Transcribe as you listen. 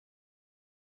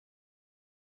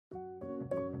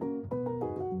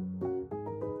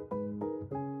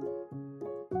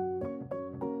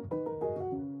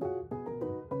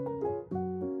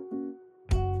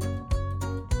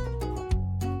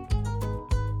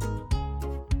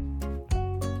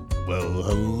Well,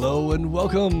 hello and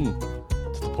welcome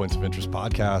to the Points of Interest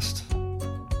podcast.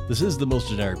 This is the most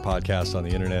generic podcast on the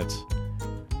internet.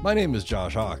 My name is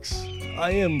Josh Hawks.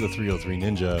 I am the 303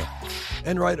 Ninja.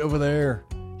 And right over there,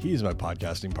 he's my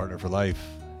podcasting partner for life.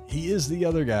 He is the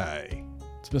other guy.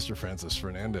 It's Mr. Francis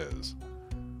Fernandez.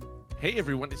 Hey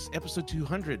everyone, it's episode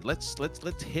 200. Let's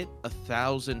hit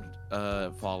 1,000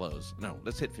 follows. No,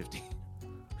 let's hit 50.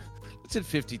 Let's hit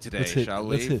 50 today, shall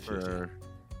we?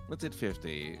 Let's hit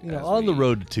 50. You know, on the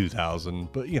road to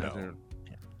 2,000, but you know.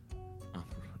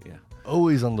 Yeah.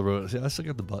 Always on the road. See, I still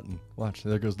got the button. Watch,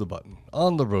 there goes the button.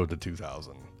 On the road to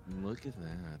 2,000. Look at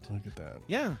that. Look at that.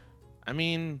 Yeah. I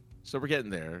mean, so we're getting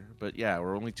there, but yeah,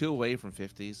 we're only 2 away from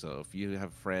 50. So if you have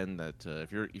a friend that,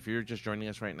 if you're just joining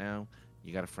us right now,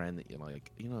 you got a friend that you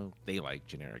like, they like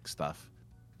generic stuff.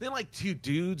 They like 2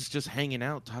 dudes just hanging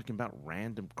out, talking about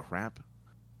random crap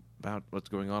about what's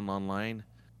going on online.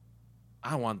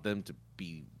 I want them to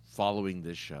be following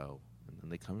this show, and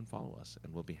then they come and follow us,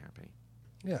 and we'll be happy.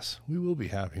 Yes, we will be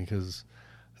happy because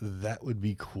that would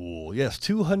be cool. Yes,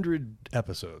 200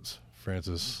 episodes,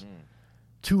 Francis. Mm-hmm.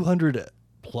 200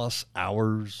 plus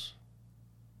hours.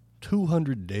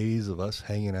 200 days of us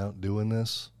hanging out doing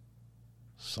this.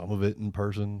 Some of it in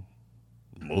person,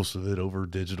 most of it over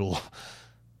digital.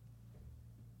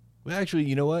 Well, actually,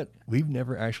 you know what? We've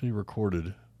never actually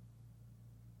recorded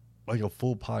like a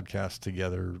full podcast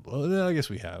together. Well, I guess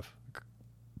we have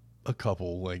a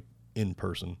couple like in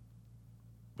person,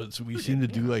 but so we seem to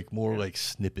do like more like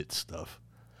snippet stuff.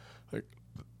 Like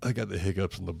I got the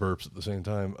hiccups and the burps at the same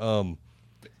time.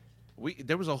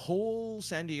 There was a whole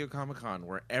San Diego Comic-Con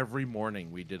where every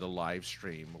morning we did a live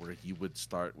stream where he would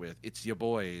start with, "It's your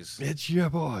boys." It's your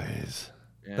boys.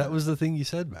 Yeah. That was the thing you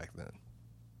said back then.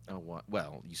 Oh, what?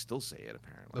 Well, you still say it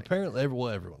apparently. Apparently, every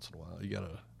once in a while, you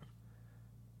gotta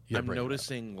I'm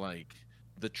noticing like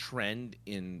the trend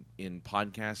in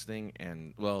podcasting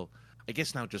and, well, I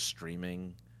guess now just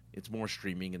streaming. It's more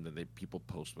streaming and then people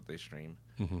post what they stream.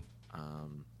 Mm-hmm.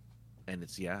 And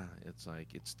it's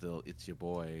like it's your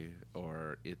boy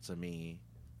or it's a me.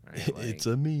 Right? Like, it's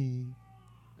a me.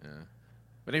 Yeah.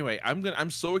 But anyway,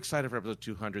 I'm so excited for episode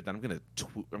 200 that I'm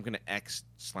gonna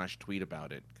X/tweet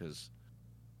about it because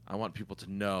I want people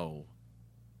to know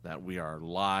that we are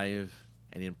live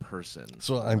and in person.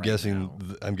 So I'm guessing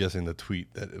the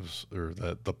tweet that it was, or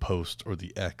that the post or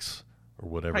the X or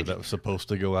whatever that was supposed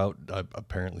to go out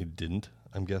apparently didn't.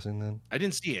 I'm guessing then. I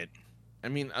didn't see it. I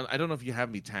mean, I don't know if you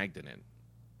have me tagged in it.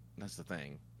 That's the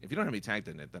thing. If you don't have me tagged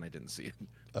in it, then I didn't see it.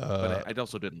 But I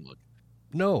also didn't look.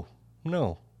 No,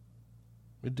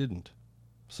 it didn't.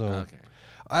 So okay.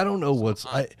 I don't know what's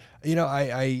I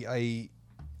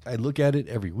look at it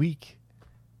every week.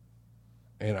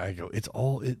 And I go,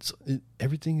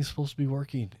 everything is supposed to be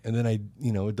working. And then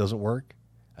it doesn't work.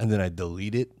 And then I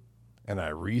delete it and I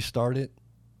restart it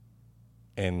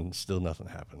and still nothing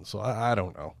happens. So I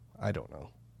don't know.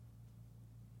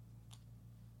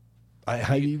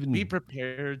 Be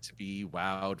prepared to be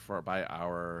wowed by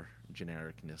our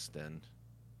genericness then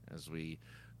as we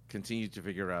continue to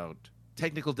figure out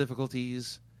technical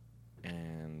difficulties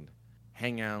and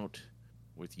hang out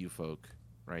with you folk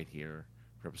right here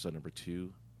for episode number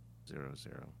 200.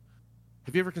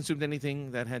 Have you ever consumed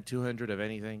anything that had 200 of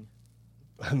anything?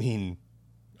 I mean,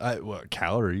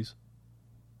 calories.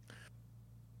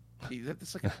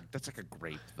 That's like a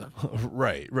grape, though.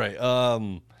 Right.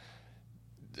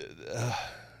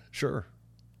 Sure,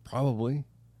 probably.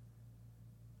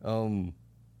 Have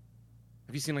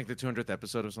you seen like the 200th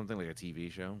episode of something like a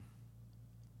TV show?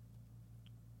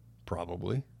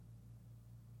 Probably.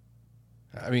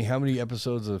 I mean, how many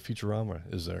episodes of Futurama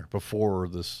is there before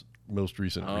this most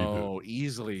recent reboot? Oh,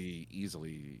 easily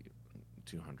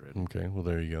 200. Okay, well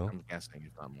there you go. I'm guessing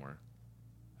if not more.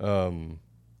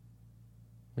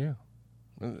 Yeah.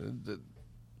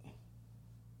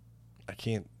 I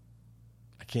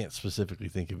can't specifically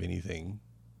think of anything.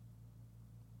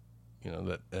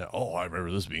 That I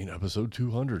remember this being episode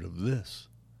 200 of this.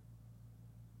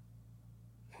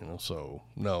 So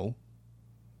no.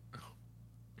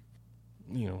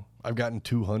 I've gotten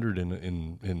 200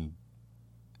 in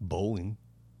bowling.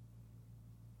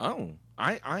 Oh,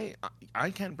 I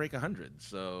can't break 100.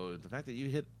 So the fact that you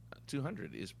hit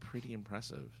 200 is pretty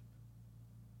impressive.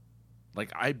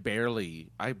 Like I barely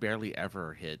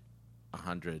ever hit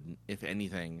 100. If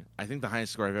anything, I think the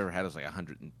highest score I've ever had was like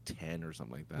 110 or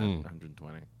something like that,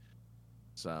 120.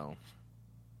 So,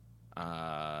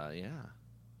 yeah.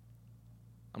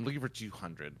 I'm looking for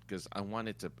 200 because I want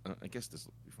it to. I guess this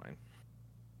will be fine.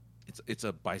 It's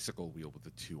a bicycle wheel with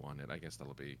a 2 on it. I guess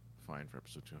that'll be fine for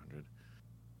episode 200.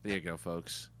 There you go,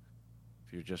 folks.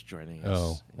 If you're just joining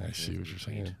Oh, us. I see what you're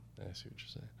saying.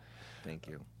 Thank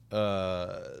you.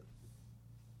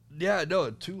 Yeah,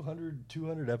 no,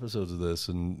 200 episodes of this,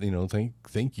 and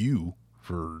thank you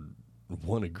for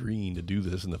agreeing to do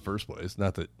this in the first place.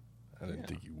 Not that I didn't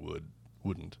think you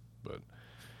wouldn't, but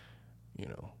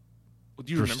Well,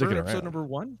 do you remember episode number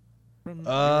 1?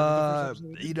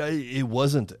 It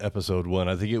wasn't episode 1.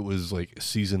 I think it was like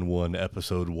season 1,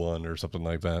 episode 1, or something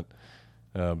like that.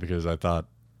 Because I thought,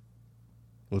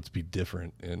 let's be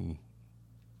different and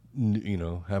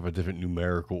have a different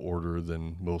numerical order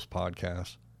than most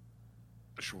podcasts.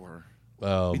 Sure.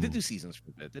 We did do seasons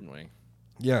for a bit, didn't we?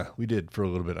 Yeah, we did for a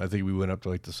little bit. I think we went up to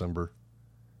like December,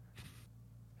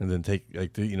 and then take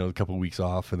like a couple of weeks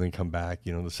off, and then come back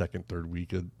the second, third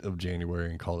week of January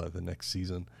and call that the next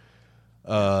season.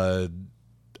 I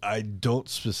don't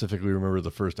specifically remember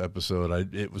the first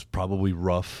episode. It was probably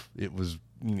rough. It was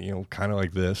kind of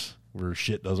like this, where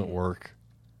shit doesn't work.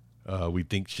 We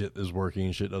think shit is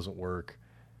working, shit doesn't work.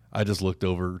 I just looked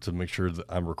over to make sure that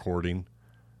I'm recording.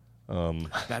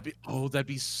 That'd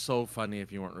be so funny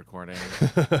if you weren't recording.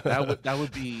 that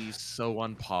would be so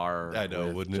on par. I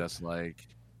know, wouldn't it? Just like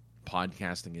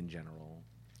podcasting in general.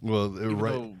 Well,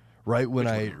 right when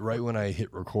I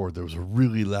hit record, there was a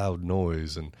really loud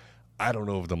noise, and I don't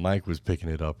know if the mic was picking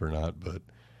it up or not, but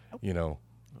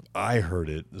I heard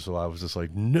it, so I was just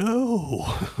like, no.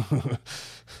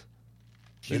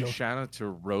 Huge shout out to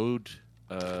Rode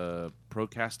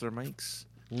Procaster mics.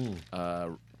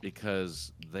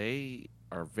 Because they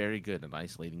are very good at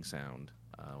isolating sound.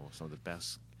 Some of the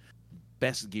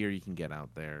best gear you can get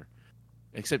out there.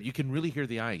 Except you can really hear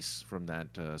the ice from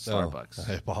that Starbucks.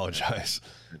 I apologize.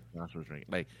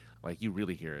 Like you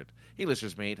really hear it. Hey,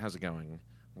 listeners, mate, how's it going?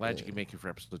 Glad you can make it for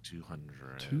episode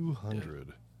 200. 200.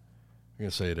 I'm gonna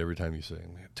say it every time you say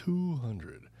it.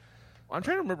 200. Well, I'm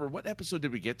trying to remember, what episode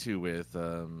did we get to with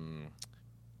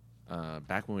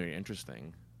back when we were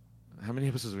interesting. How many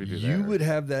episodes did we do there? You would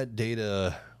have that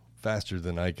data faster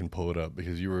than I can pull it up,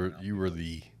 because you were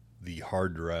the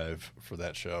hard drive for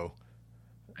that show.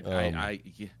 Yeah.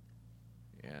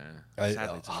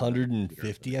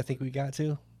 150, I think we got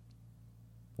to.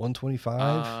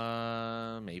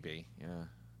 125. Maybe, yeah.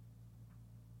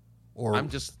 Or I'm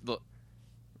just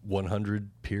 100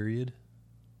 period.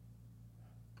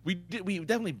 We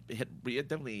definitely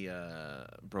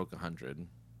broke 100,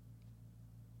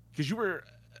 because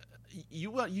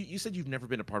you said you've never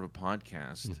been a part of a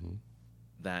podcast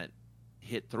that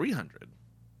hit 300.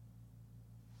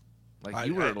 Like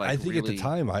you were I think at the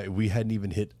time we hadn't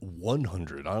even hit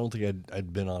 100. I don't think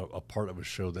I'd been on a part of a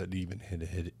show that even had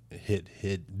hit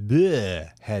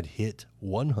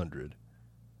 100.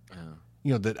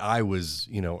 That I was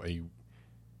a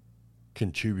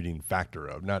contributing factor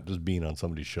of, not just being on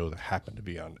somebody's show that happened to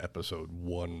be on episode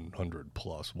 100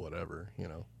 plus whatever.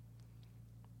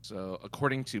 So,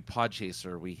 according to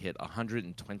Podchaser, we hit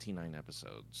 129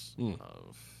 episodes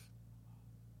of.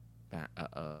 It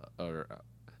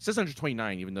says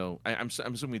 129, even though I'm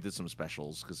assuming we did some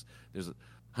specials, because there's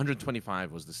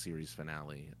 125 was the series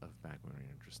finale of Back When We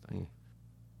Were Interesting.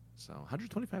 So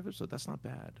 125 episodes, that's not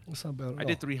bad. That's not bad at all. I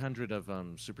did 300 of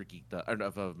Super Geek, what do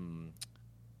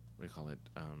you call it?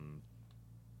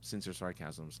 Sincere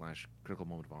Sarcasm / Critical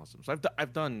Moment of Awesome. So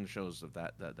I've done shows of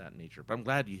that nature, but I'm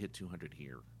glad you hit 200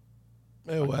 here.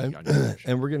 Oh,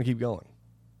 and we're gonna keep going.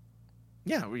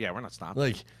 Yeah, we're not stopping.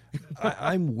 Like,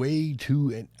 I'm way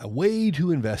too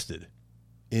invested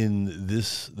in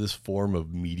this form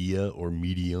of media or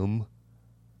medium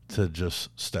to just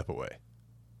step away.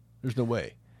 There's no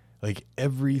way. Like,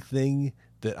 everything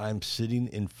that I'm sitting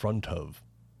in front of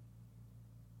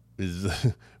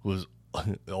was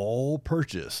all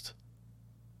purchased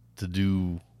to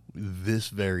do this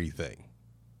very thing,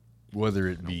 whether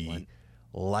it be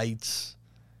lights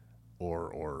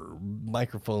or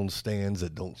microphone stands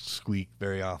that don't squeak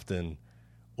very often,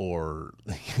 or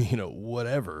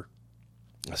whatever,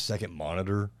 a second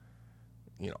monitor.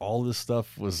 All this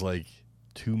stuff was like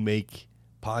to make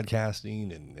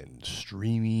podcasting and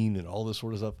streaming and all this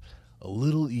sort of stuff a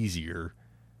little easier,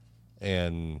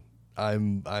 and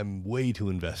I'm way too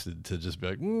invested to just be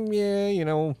like,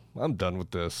 I'm done with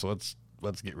this. So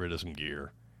let's get rid of some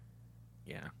gear.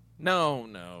 Yeah. No.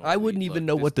 I wouldn't even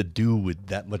know what to do with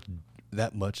that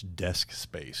much desk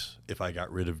space if I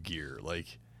got rid of gear.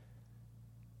 Like,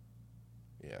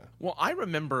 yeah. Well, I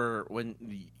remember when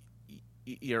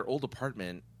your old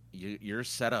apartment, your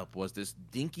setup was this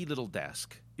dinky little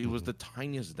desk. It was the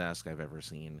tiniest desk I've ever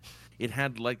seen. It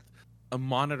had like a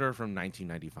monitor from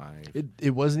 1995.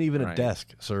 It wasn't even a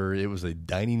desk, sir. It was a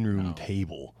dining room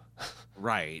table.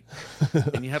 Right.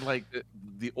 And you had like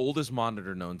the oldest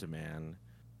monitor known to man.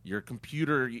 Your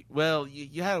computer, well,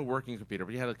 you had a working computer,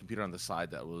 but you had a computer on the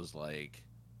side that was like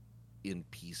in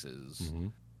pieces.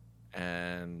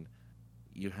 And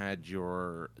you had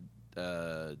your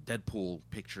Deadpool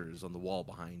pictures on the wall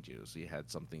behind you, so you had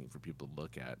something for people to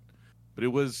look at. But it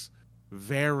was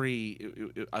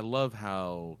I love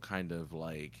how kind of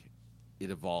like it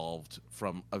evolved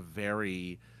from a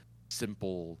very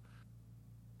simple,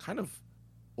 kind of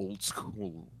old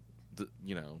school,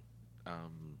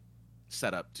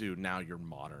 setup to now you're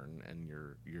modern and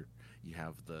you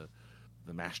have the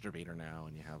masturbator now,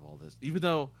 and you have all this. Even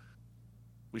though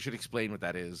we should explain what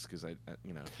that is, because if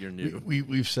you're new,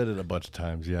 we've said it a bunch of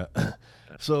times. Yeah.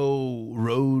 So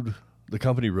the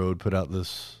company Rode put out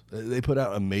they put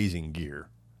out amazing gear.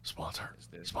 Sponsor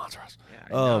us. Yeah, I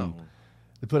know.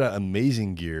 They put out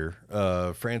amazing gear.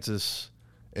 Francis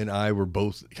and I were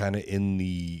both kind of in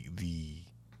the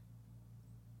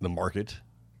market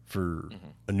for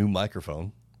a new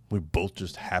microphone. We both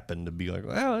just happened to be like,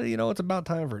 well, it's about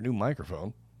time for a new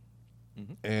microphone.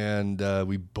 And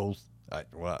we both,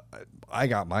 I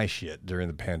got my shit during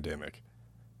the pandemic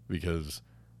because,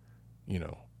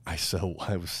 I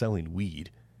was selling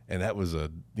weed, and that was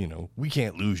we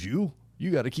can't lose you.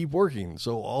 You got to keep working.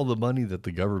 So all the money that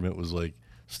the government was like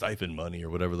stipend money or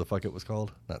whatever the fuck it was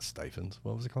called, not stipends.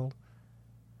 What was it called?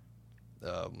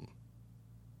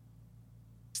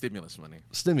 Stimulus money.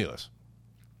 Stimulus.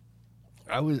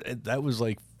 That was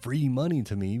like free money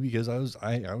to me because I was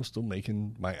still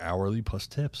making my hourly plus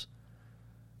tips.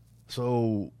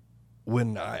 So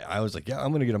when I was like, yeah,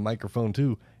 I'm going to get a microphone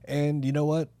too. And you know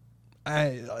what?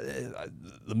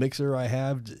 The mixer I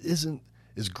have is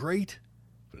great,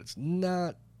 but it's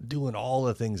not doing all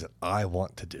the things that I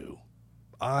want to do.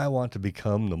 I want to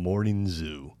become the morning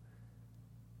zoo.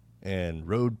 And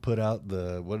Rode put out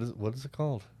what is it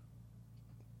called?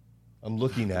 I'm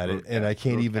looking at it and I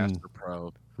can't even.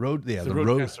 Pro.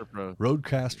 Rodecaster Pro.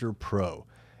 Rodecaster Pro.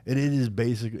 And it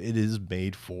is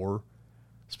made for,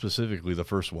 specifically the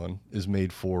first one is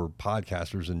made for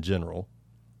podcasters in general,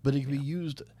 but it can be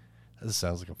used. This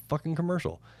sounds like a fucking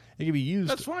commercial. It can be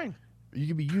used. That's fine. You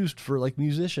can be used for like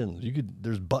musicians.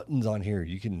 There's buttons on here.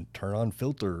 You can turn on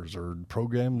filters or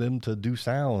program them to do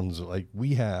sounds like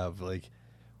we have. Like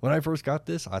when I first got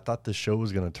this, I thought this show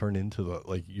was going to turn into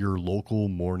your local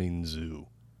morning zoo,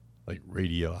 like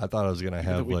radio. I thought I was going to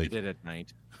have we did it at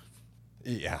night.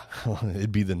 Yeah,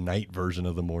 it'd be the night version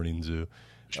of the morning zoo.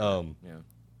 Sure.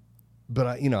 But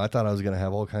I thought I was going to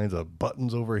have all kinds of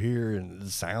buttons over here and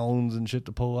sounds and shit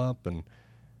to pull up. And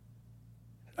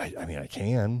I mean, I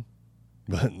can,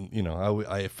 but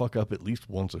I fuck up at least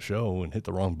once a show and hit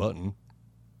the wrong button,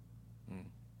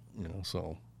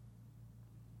 so,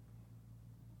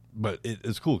 but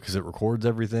it's cool because it records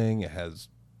everything. It has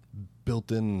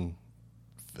built-in,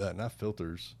 not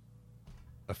filters,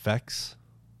 effects,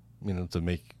 to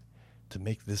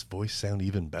make this voice sound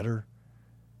even better,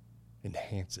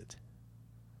 enhance it.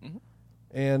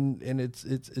 And it's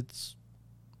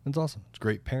awesome. It's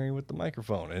great pairing with the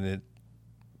microphone, and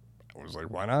I was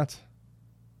like, why not?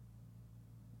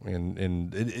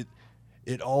 And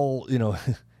it all,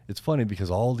 it's funny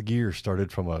because all the gear started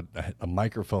from a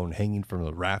microphone hanging from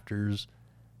the rafters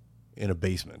in a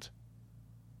basement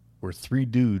where three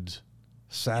dudes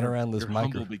sat around this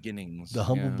microphone. Humble beginnings. The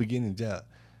humble beginnings, yeah.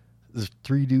 There's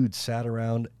three dudes sat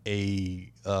around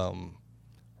a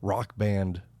rock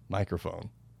band microphone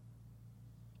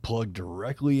plugged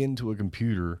directly into a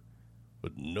computer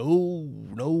with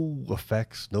no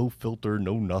effects, no filter,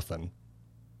 no nothing,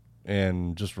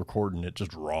 and just recording it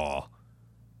just raw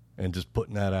and just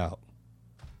putting that out.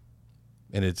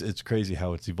 And it's crazy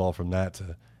how it's evolved from that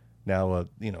to now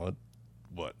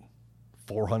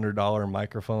 $400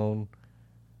 microphone,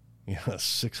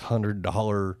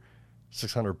 $600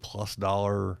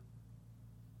 $600+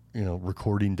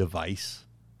 recording device.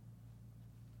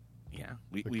 Yeah,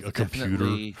 a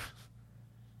computer.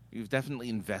 We've definitely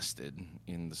invested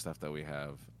in the stuff that we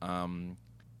have.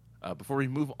 Before we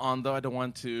move on, though, I don't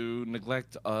want to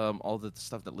neglect all the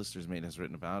stuff that Listeners Mate has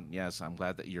written about. Yes, I'm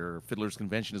glad that your Fiddlers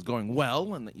Convention is going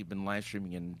well and that you've been live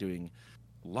streaming and doing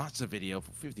lots of video,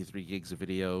 53 gigs of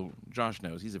video. Josh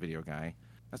knows he's a video guy.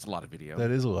 That's a lot of video.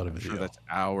 That is a lot of video. I'm sure that's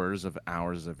hours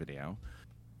of video.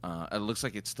 It looks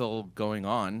like it's still going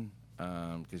on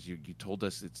because you told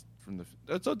us it's from the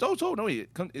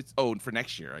for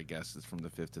next year, I guess. It's from the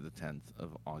 5th to the 10th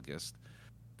of August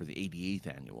for the 88th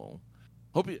annual.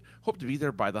 Hope to be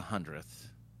there by the 100th.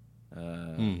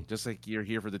 Just like you're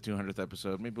here for the 200th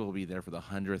episode, maybe we'll be there for the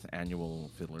 100th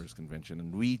annual Fiddlers Convention,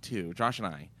 and we too, Josh and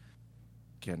I,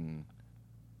 can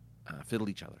fiddle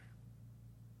each other.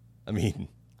 I mean,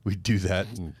 we do that,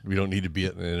 and we don't need to be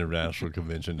at an international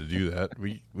convention to do that.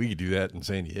 We could do that in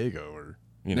San Diego or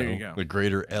the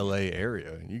greater LA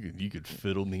area. You could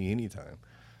fiddle me anytime.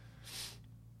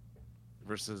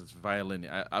 Versus violin,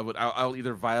 I'll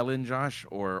either violin Josh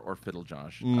or fiddle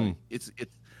Josh. It's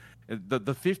the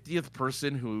 50th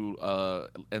person who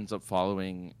ends up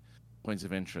following Points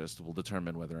of Interest will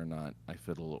determine whether or not I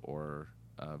fiddle or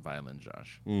violin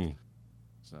Josh.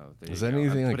 So is that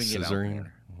anything like scissoring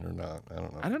or not? I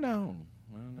don't know.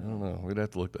 I don't know. We'd have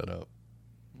to look that up.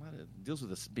 Well, it deals with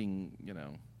this being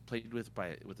played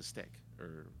with a stick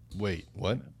or wait,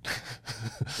 what?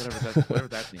 Whatever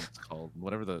that thing's called.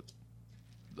 Whatever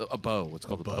a bow. What's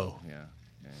called a bow? Yeah.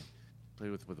 Play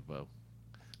with a bow.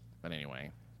 But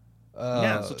anyway.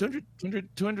 So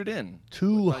 200 in.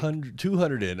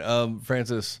 200 in.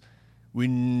 Francis,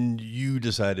 when you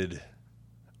decided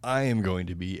I am going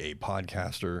to be a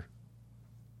podcaster,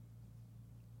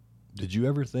 did you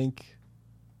ever think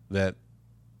that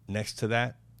next to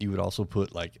that you would also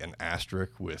put like an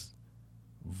asterisk with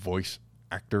voice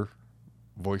actor,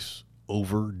 voice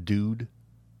over dude?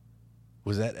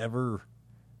 Was that ever...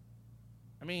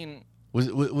 I mean,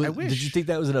 I wish. Did you think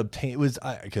that was an obtain?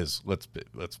 Because let's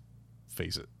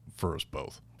face it, for us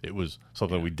both, it was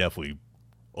something we definitely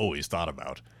always thought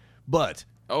about. But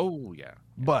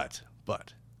but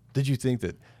did you think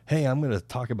that, hey, I'm going to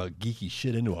talk about geeky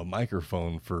shit into a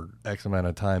microphone for X amount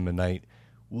of time a night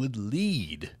would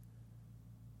lead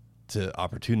to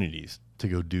opportunities to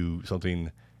go do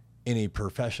something in a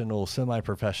professional,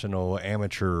 semi-professional,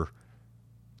 amateur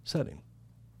setting?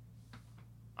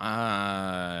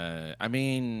 I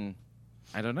mean,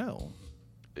 I don't know.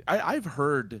 I've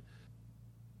heard...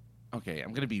 Okay, I'm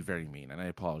going to be very mean, and I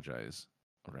apologize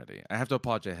already. I have to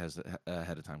apologize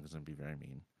ahead of time because I'm going to be very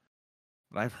mean.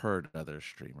 But I've heard other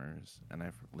streamers, and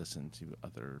I've listened to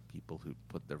other people who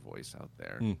put their voice out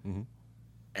there. Mm-hmm.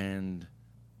 And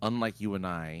unlike you and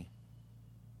I,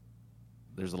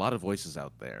 there's a lot of voices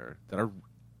out there that are...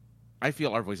 I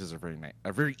feel our voices are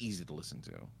very easy to listen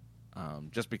to.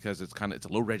 Just because it's a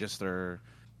low register,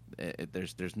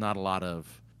 there's not a lot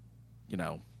of,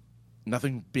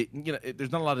 nothing big.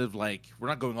 There's not a lot of we're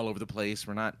not going all over the place.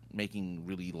 We're not making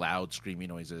really loud screaming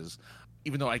noises.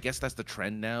 Even though I guess that's the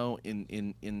trend now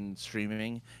in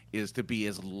streaming is to be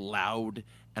as loud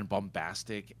and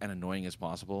bombastic and annoying as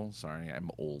possible. Sorry,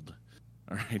 I'm old.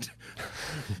 All right,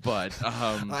 but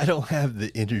I don't have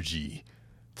the energy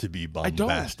to be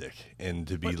bombastic and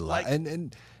to be loud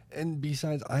And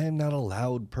besides, I am not a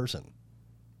loud person.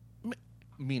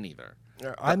 Me neither.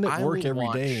 I'm at work every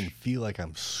day and feel like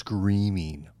I'm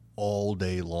screaming all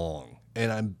day long.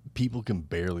 And people can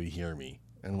barely hear me.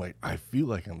 And I feel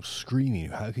like I'm screaming.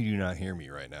 How can you not hear me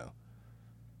right now?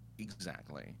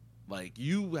 Exactly.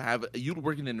 You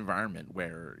work in an environment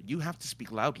where you have to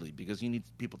speak loudly because you need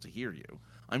people to hear you.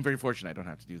 I'm very fortunate I don't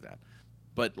have to do that.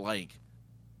 But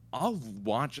I'll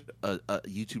watch a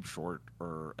YouTube short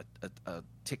or a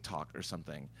TikTok or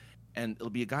something, and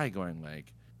it'll be a guy going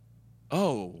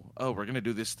oh, we're going to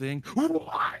do this thing.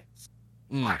 What?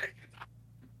 And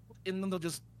then they'll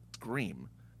just scream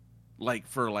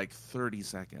for 30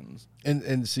 seconds.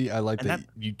 And see, I like that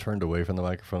you turned away from the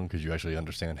microphone because you actually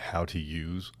understand how to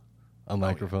use a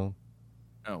microphone.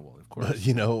 Oh, well, of course.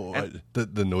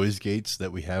 But, the noise gates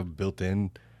that we have built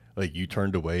in, you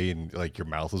turned away and your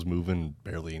mouth was moving,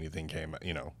 barely anything came out,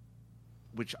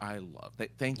 Which I love.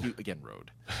 Thank you again, Rode,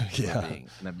 yeah, for being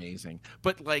amazing.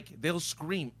 But they'll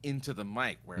scream into the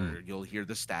mic where you'll hear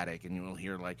the static and you'll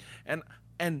hear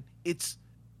and it's.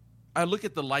 I look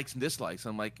at the likes and dislikes.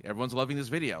 I'm like, everyone's loving this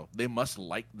video. They must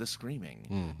like the screaming.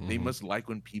 Mm-hmm. They must like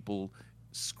when people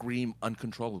scream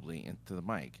uncontrollably into the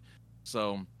mic.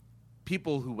 So,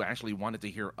 people who actually wanted to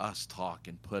hear us talk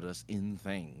and put us in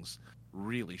things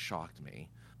really shocked me.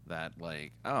 That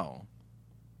oh,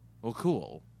 well,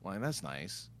 cool. That's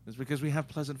nice. It's because we have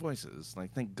pleasant voices.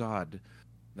 Thank God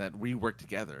that we work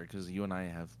together because you and I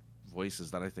have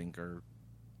voices that I think are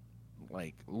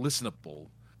listenable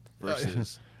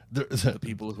versus the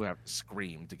people who have to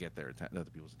scream to get other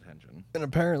people's attention. And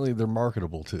apparently they're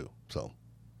marketable too. So,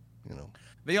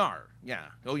 they are. Yeah.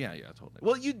 Oh yeah. Totally.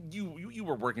 Well, you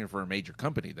were working for a major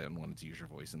company that wanted to use your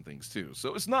voice and things too.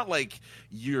 So it's not like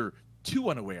you're too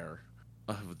unaware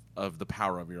of the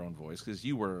power of your own voice because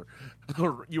you were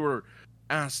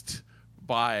asked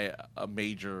by a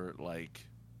major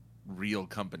real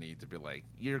company to be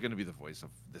you're going to be the voice of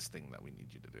this thing that we need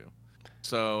you to do.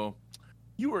 So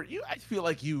I feel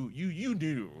like you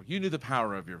knew the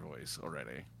power of your voice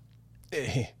already.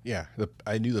 Yeah,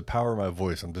 I knew the power of my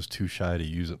voice. I'm just too shy to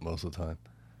use it most of the time.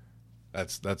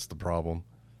 That's the problem.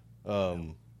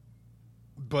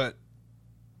 But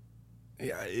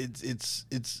yeah,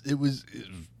 it was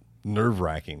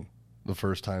nerve-wracking the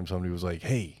first time somebody was like,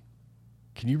 "Hey,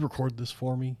 can you record this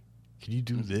for me? Can you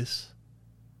do this?"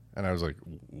 And I was like,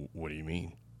 "What do you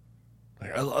mean?"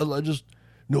 Like, I just,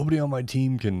 nobody on my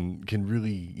team can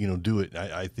really, do it.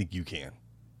 I think you can.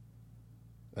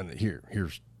 And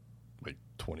here's like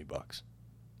 $20.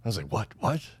 I was like,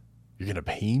 what? You're going to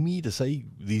pay me to say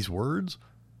these words?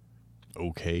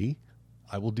 Okay,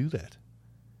 I will do that.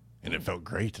 And it felt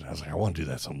great. And I was like, I want to do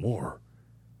that some more.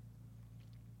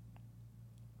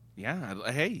 Yeah.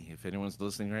 Hey, if anyone's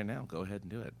listening right now, go ahead and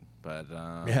do it. But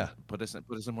put us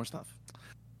in more stuff.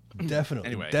 Definitely.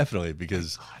 Anyway. Definitely.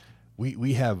 Because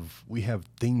we have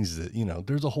things that,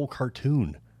 there's a whole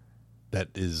cartoon that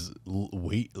is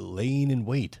laying in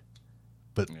wait.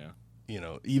 But,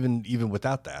 even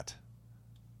without that,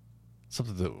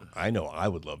 something that I know I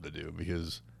would love to do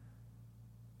because,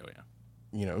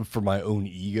 for my own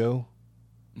ego,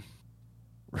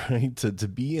 right? To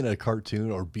be in a cartoon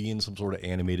or be in some sort of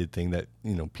animated thing that,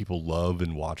 people love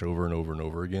and watch over and over and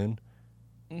over again,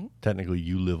 technically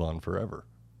you live on forever.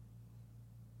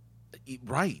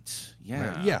 Right.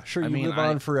 Yeah. Right? Yeah, sure. You live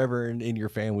on forever in your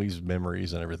family's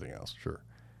memories and everything else. Sure.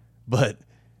 But,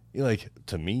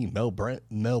 to me, Mel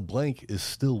Blanc is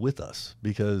still with us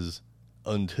because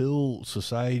until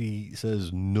society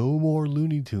says no more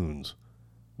Looney Tunes,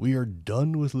 we are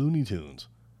done with Looney Tunes.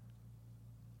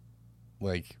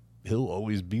 He'll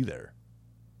always be there.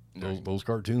 Those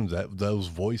cartoons, those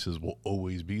voices will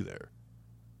always be there.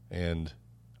 And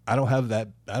I don't have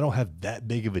that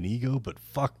big of an ego, but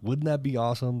fuck, wouldn't that be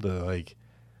awesome to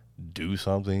do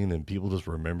something and people just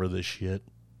remember this shit?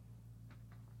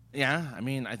 Yeah,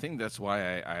 I think that's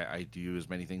why I do as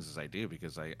many things as I do,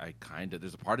 because I kind of,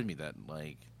 there's a part of me that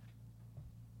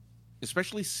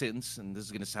especially since, and this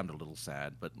is going to sound a little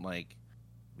sad, but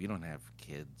we don't have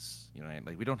kids,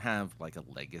 we don't have a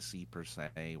legacy per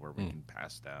se where we can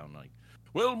pass down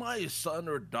well, my son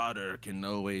or daughter can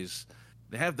always,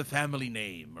 they have the family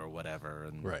name or whatever,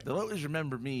 and they'll always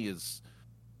remember me as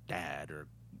dad, or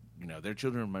their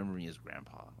children remember me as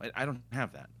grandpa. I don't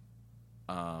have that.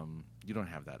 You don't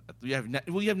have that. You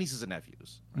have nieces and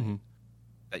nephews, right?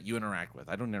 That you interact with.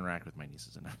 I don't interact with my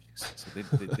nieces and nephews, so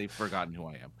they've forgotten who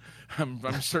I am.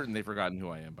 I'm certain they've forgotten who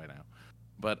I am by now.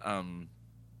 But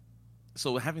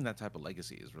so having that type of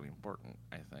legacy is really important,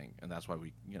 I think, and that's why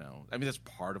we, that's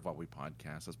part of why we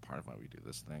podcast. That's part of why we do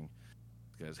this thing,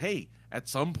 because hey, at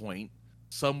some point,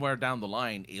 somewhere down the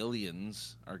line,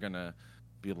 aliens are gonna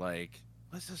be like,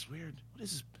 "What's this weird? What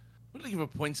is this? What do they give a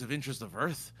points of interest of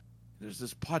Earth? There's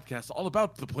this podcast all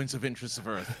about the points of interest of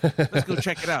Earth. Let's go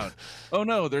check it out." Oh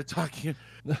no, they're talking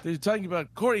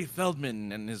about Corey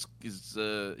Feldman and his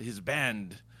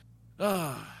band.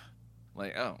 Wow.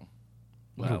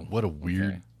 What a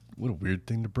weird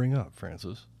thing to bring up,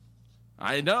 Francis.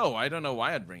 I know. I don't know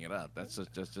why I'd bring it up. That's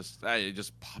just it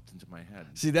just popped into my head.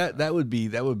 See, that would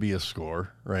be a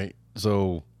score, right?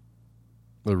 So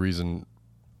the reason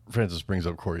Francis brings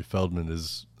up Corey Feldman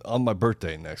is on my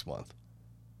birthday next month.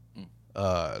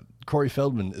 Corey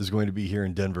Feldman is going to be here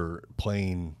in Denver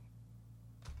playing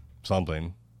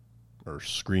something or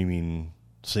screaming,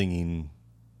 singing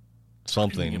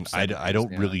something. I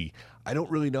don't really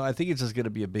know. I think it's just going to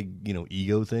be a big,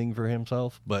 ego thing for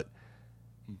himself, but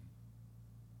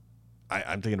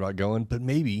I'm thinking about going, but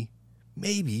maybe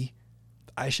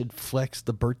I should flex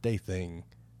the birthday thing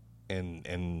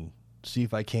and see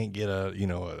if I can't get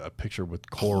a picture with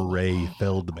Corey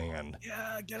Feldman.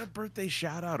 Yeah, get a birthday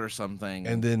shout out or something.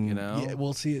 And then yeah,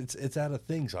 well, see, it's out of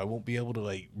thing, so I won't be able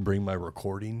to bring my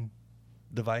recording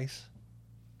device,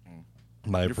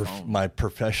 my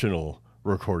professional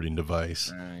recording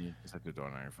device. You just have to do it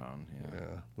on your phone.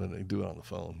 Yeah, when they do it on the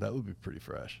phone, that would be pretty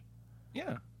fresh.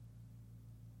 Yeah.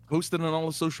 Post it on all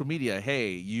the social media. Hey,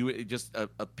 you just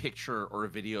a picture or a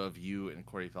video of you and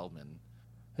Corey Feldman.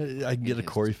 I can get a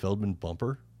Corey Feldman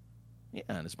bumper. Yeah,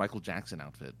 and his Michael Jackson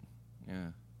outfit.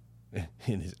 Yeah.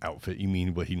 In his outfit, you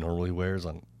mean what he normally wears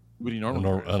on? What he normally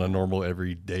wears on a normal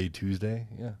everyday Tuesday?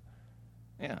 Yeah.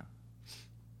 Yeah.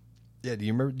 Yeah. Do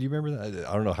you remember that?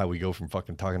 I don't know how we go from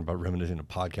fucking talking about reminiscing of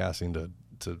podcasting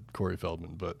to Corey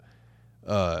Feldman, but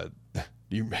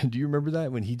do you remember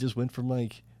that when he just went from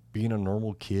being a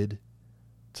normal kid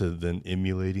to then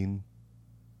emulating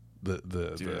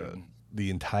the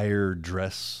entire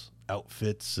dress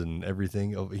outfits and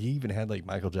everything? Oh, he even had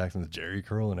Michael Jackson's Jerry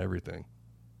curl and everything.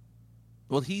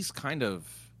 Well, he's kind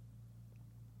of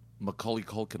Macaulay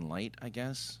Culkin light, I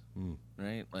guess.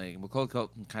 Right? Macaulay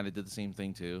Culkin kind of did the same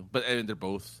thing too, but they're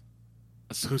both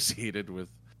associated with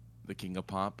the King of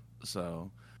Pop.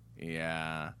 So,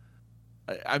 yeah.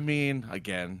 I mean,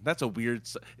 again, that's a weird.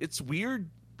 It's weird,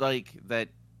 like that.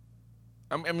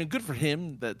 I mean, good for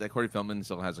him that Corey Feldman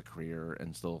still has a career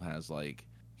and still has like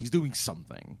he's doing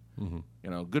something. Mm-hmm. You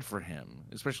know, good for him,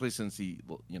 especially since he,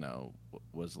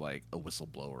 was like a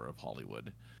whistleblower of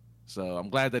Hollywood. So I'm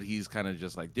glad that he's kind of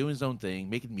just like doing his own thing,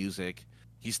 making music.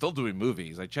 He's still doing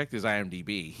movies. I checked his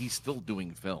IMDb. He's still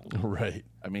doing film. Right.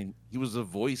 I mean, he was the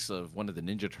voice of one of the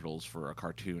Ninja Turtles for a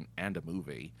cartoon and a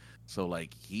movie. So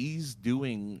like he's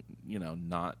doing,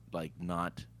 not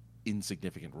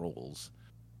insignificant roles.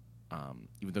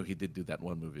 Even though he did do that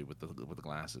one movie with the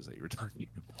glasses that you were talking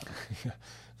about.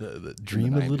 the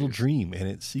Dream a Little Dream and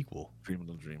its sequel. Dream a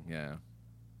Little Dream, yeah.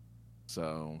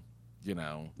 So,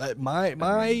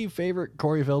 my favorite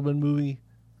Corey Feldman movie.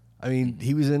 I mean,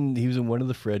 he was in one of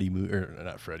the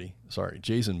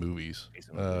Jason movies.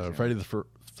 Friday the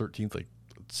 13th, like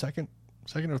second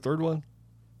or third one.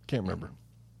 Can't remember.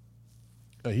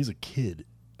 He's a kid,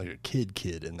 like a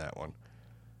kid in that one.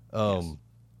 Yes.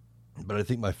 But I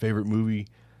think my favorite movie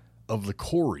of the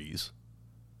Coreys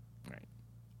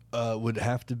would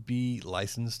have to be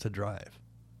License to Drive.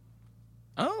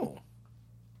 Oh,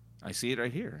 I see it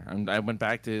right here. I went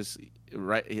back to his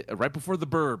right before The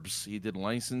Burbs. He did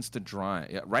License to Drive.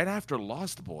 Yeah, right after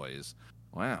Lost Boys.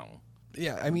 Wow.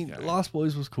 Yeah, I mean, Lost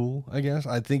Boys was cool, I guess.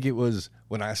 I think it was,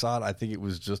 when I saw it, I think it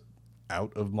was just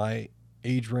out of my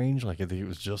age range. Like, I think it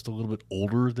was just a little bit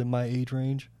older than my age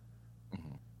range.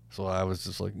 Mm-hmm. So I was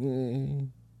just like,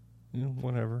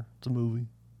 whatever. It's a movie.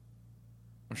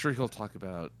 I'm sure he'll talk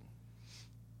about,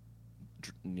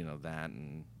 that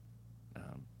and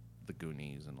the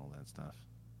Goonies and all that stuff.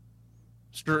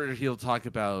 Sure, he'll talk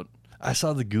about. I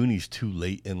saw the Goonies too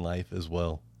late in life as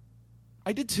well.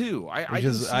 I did too. I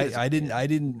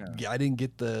didn't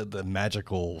get the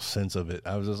magical sense of it.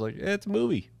 I was just like, it's a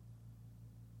movie.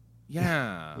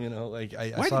 Yeah.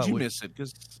 Why did you miss it?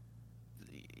 Because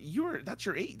that's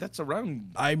your age. That's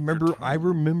around. I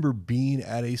remember being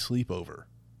at a sleepover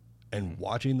and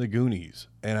watching the Goonies,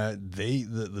 and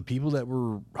the people that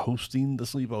were hosting the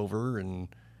sleepover, and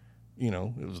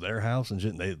it was their house and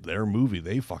shit. Their movie.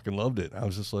 They fucking loved it. I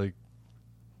was just like,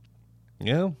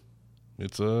 yeah,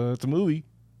 it's a movie.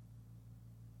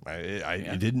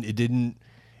 It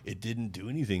didn't do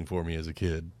anything for me as a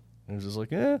kid. I was just like,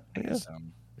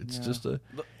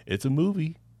 it's a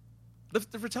movie. The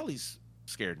Fratellis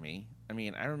scared me. I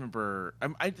mean, I remember.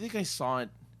 I think I saw it.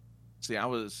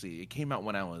 It came out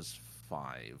when I was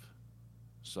 5,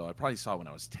 so I probably saw it when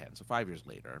I was 10. So 5 years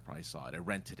later, I probably saw it. I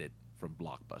rented it from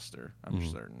Blockbuster, I'm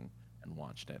certain, and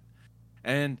watched it.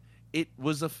 And it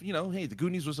was hey, the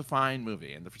Goonies was a fine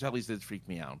movie, and the Fratellis did freak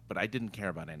me out, but I didn't care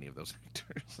about any of those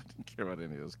actors. I didn't care about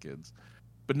any of those kids.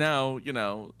 But now,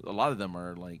 a lot of them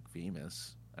are like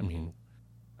famous. I mean,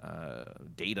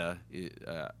 Data,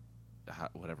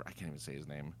 whatever, I can't even say his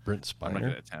name. Brent Spiner? I'm not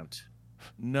going to attempt.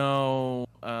 No,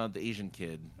 the Asian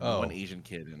kid. One Asian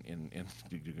kid in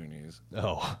the Goonies.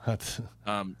 Oh, that's.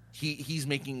 He's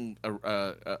making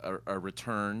a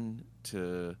return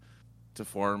to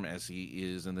form as he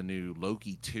is in the new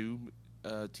Loki 2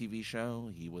 TV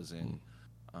show. He was in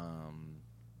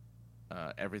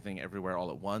Everything Everywhere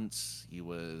All at Once. He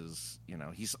was,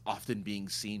 he's often being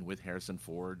seen with Harrison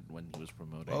Ford when he was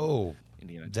promoting. Oh,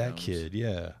 Indiana Jones. That kid,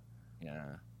 yeah.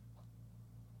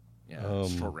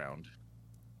 Short Round.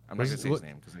 I'm not going to say his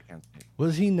name because I can't say it.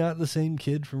 Was he not the same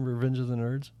kid from Revenge of the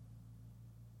Nerds?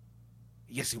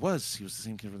 Yes, he was. He was the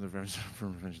same kid from Revenge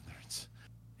of the Nerds.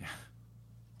 Yeah.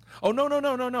 Oh,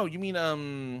 no. You mean,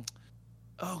 oh,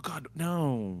 God,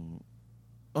 no.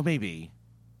 Oh, maybe.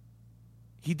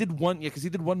 He did one, because he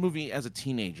did one movie as a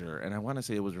teenager, and I want to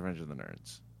say it was Revenge of the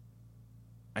Nerds.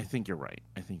 I think you're right.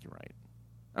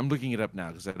 I'm looking it up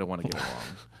now because I don't want to get it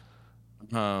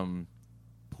wrong.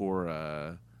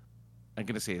 I'm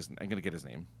gonna get his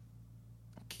name.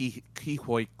 Ki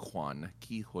Hoi Kwan.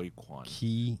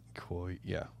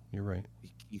 Yeah, you're right.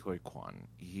 Ki Hoi Kwan.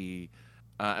 He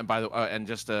and by the and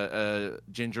just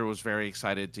Ginger was very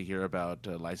excited to hear about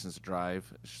License to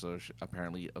Drive. So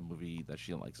apparently a movie that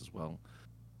she likes as well.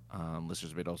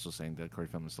 Listeners have been also saying that Corey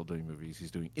Feldman is still doing movies. He's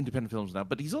doing independent films now,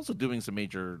 but he's also doing some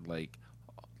major like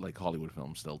Hollywood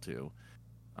films still too.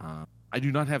 I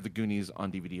do not have the Goonies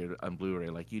on DVD or on Blu-ray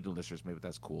like you do, listeners. Maybe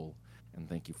that's cool. And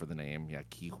thank you for the name. Yeah,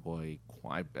 Ki Hoi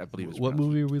Kwan. I believe it's what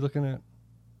movie are we looking at?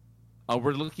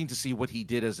 We're looking to see what he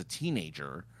did as a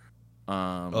teenager.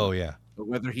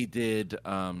 Whether he did,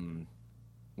 what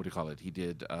do you call it? He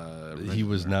did. He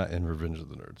was not in Revenge of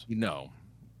the Nerds. No,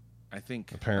 I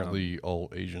think apparently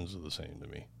all Asians are the same to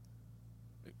me.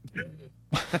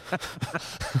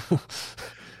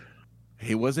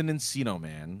 He wasn't in Encino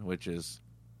Man, which is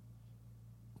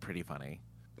pretty funny.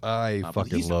 I But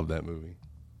fucking love that movie.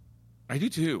 I do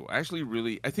too. I actually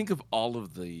really, I think of all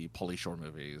of the Pauly Shore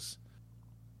movies,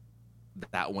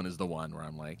 that one is the one where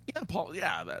I'm like, yeah, Paul,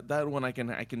 yeah, that one I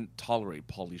can tolerate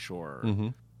Pauly Shore. Mm-hmm.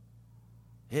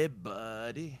 Hey,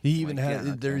 buddy. He even like, had.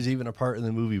 yeah, There's even a part in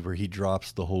the movie where he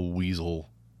drops the whole weasel,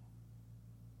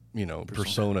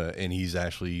 persona, and he's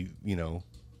actually,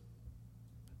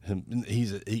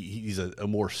 he's a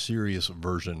more serious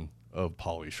version of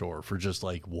Pauly Shore for just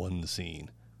like one scene.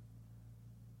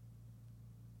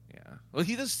 Yeah. Well,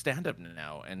 he does stand up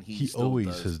now, and he still always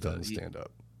does has done stand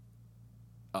up.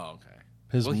 Oh, okay.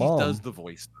 His he mom does the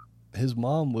voice. His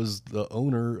mom was the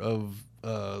owner of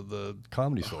the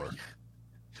Comedy Store. Yeah.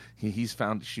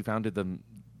 She founded them.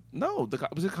 No,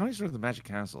 was it Comedy Store or the Magic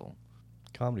Castle?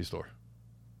 Comedy Store.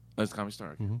 Oh, it's Comedy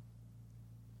Store. Okay.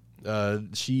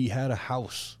 Mm-hmm. She had a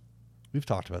house. We've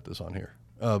talked about this on here.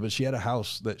 But she had a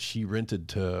house that she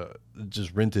rented,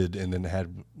 and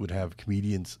then would have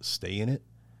comedians stay in it.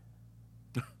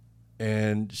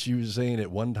 And she was saying at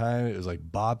one time it was like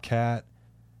Bobcat,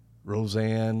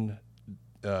 Roseanne,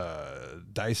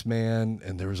 Dice Man,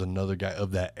 and there was another guy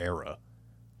of that era,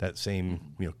 that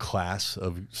same class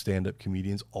of stand-up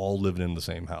comedians, all living in the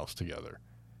same house together.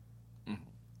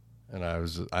 And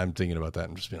I'm thinking about that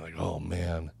and just being like, oh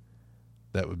man,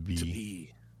 that would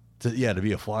be to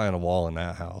be a fly on a wall in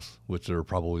that house, which there are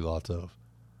probably lots of.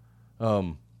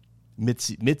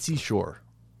 Mitzi Shore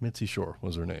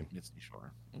was her name. Mitzi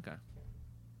Shore. Okay.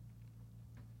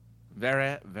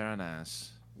 Very, very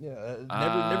nice. Yeah,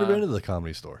 never been to the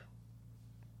Comedy Store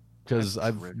because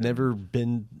I've never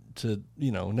been to,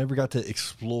 never got to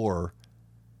explore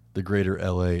the greater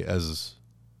LA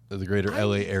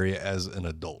area as an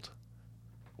adult.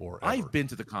 Or ever. I've been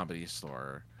to the Comedy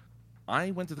Store.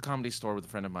 I went to the Comedy Store with a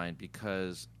friend of mine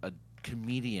because a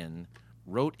comedian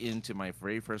wrote into my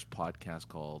very first podcast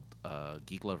called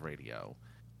Geek Love Radio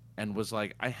and was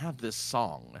like, I have this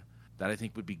song that I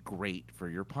think would be great for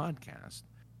your podcast.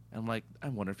 And I'm like, I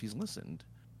wonder if he's listened.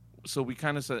 So we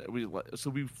kind of said,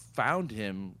 we found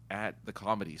him at the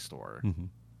Comedy Store. Mm-hmm.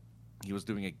 He was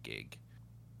doing a gig.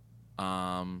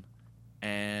 And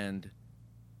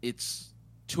it's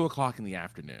 2:00 in the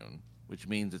afternoon, which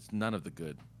means it's none of the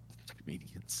good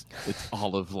comedians. It's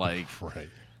all of like, right.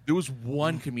 There was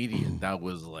one comedian that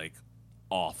was like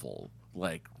awful,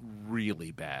 like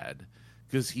really bad,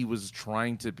 because he was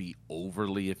trying to be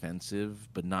overly offensive,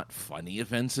 but not funny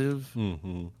offensive.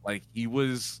 Mm-hmm. Like he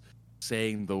was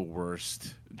saying the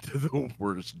worst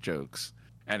jokes.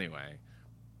 Anyway,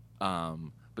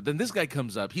 but then this guy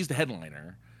comes up. He's the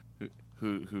headliner,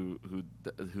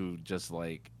 who just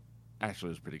like actually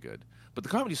was pretty good. But the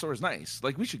Comedy Store is nice.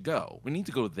 Like we should go. We need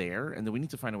to go there, and then we need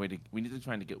to find a way to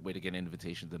get an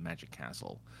invitation to the Magic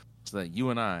Castle, so that you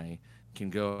and I can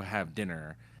go have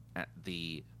dinner at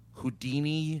the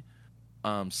Houdini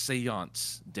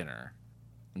seance dinner,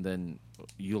 and then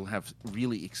you'll have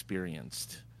really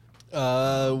experienced.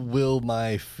 Will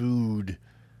my food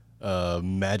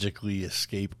magically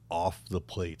escape off the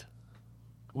plate?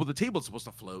 Well, the table's supposed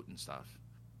to float and stuff,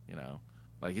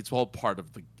 like it's all part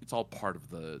of the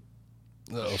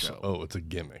show. It's a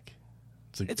gimmick.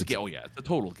 It's a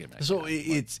total gimmick. So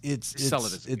yeah. it's Sell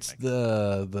it as a it's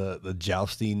gimmick. the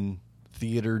jousting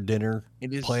theater dinner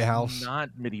It is playhouse.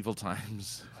 Not medieval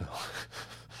times.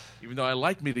 Even though I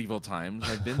like medieval times,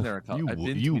 I've been there a couple. I've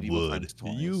been to medieval times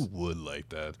twice. You would like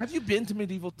that. Have you been to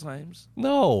medieval times?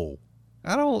 No,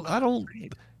 I don't.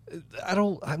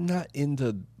 I'm not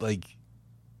into like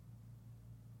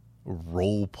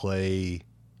role play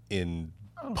in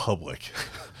public.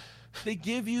 They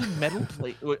give you metal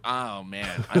plate. Oh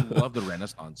man, I love the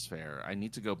Renaissance Fair. I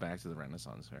need to go back to the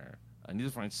Renaissance Fair. I need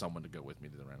to find someone to go with me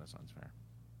to the Renaissance Fair.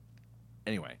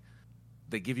 Anyway,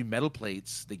 they give you metal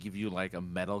plates. They give you like a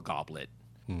metal goblet.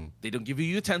 They don't give you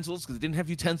utensils because they didn't have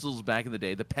utensils back in the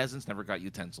day. The peasants never got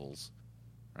utensils,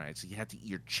 right? So you had to eat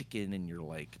your chicken and your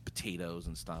like potatoes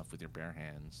and stuff with your bare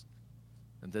hands.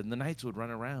 And then the knights would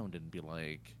run around and be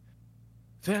like,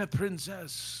 "Fair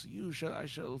princess, I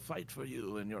shall fight for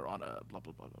you in your honor." Blah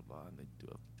blah blah blah blah. And they do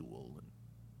a duel, and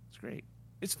it's great.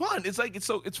 It's fun.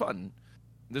 It's fun.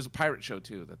 There's a pirate show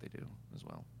too that they do as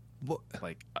well. What?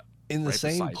 Like in the right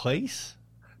same place?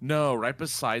 No, right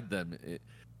beside them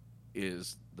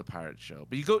is the pirate show.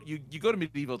 But you go to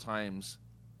medieval times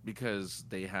because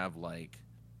they have like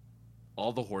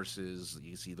all the horses.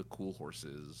 You see the cool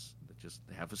horses that just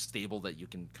have a stable that you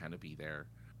can kind of be there.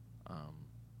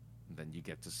 And then you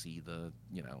get to see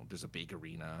there's a big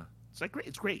arena. It's like great.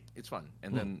 It's great. It's fun.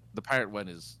 And then the pirate one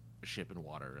is a ship in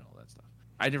water and all that stuff.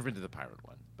 I've never been to the pirate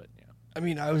one, but yeah. I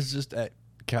mean, I was just at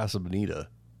Casa Bonita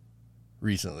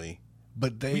recently,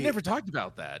 But we never talked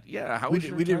about that. Yeah, how we was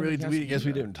your didn't time really. in We guess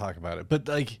we Pasadena? didn't talk about it. But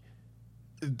like,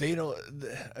 they don't.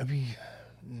 I mean,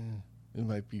 it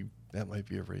might be that might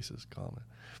be a racist comment.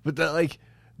 But that like,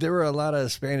 there were a lot of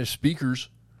Spanish speakers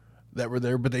that were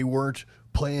there, but they weren't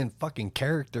playing fucking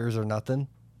characters or nothing.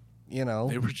 You know,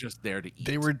 They were just there to eat.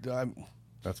 they were.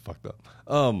 That's fucked up.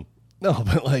 No,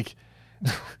 but like,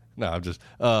 no, I'm just.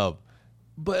 But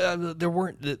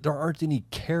there aren't any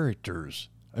characters.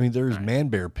 I mean, there's Right. Man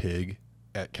Bear Pig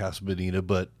at Casa Bonita,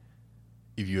 but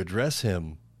if you address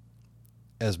him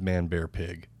as Man Bear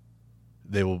Pig,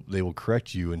 they will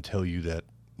correct you and tell you that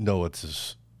no,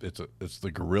 it's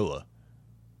the gorilla.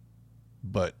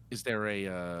 But Is there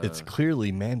a? it's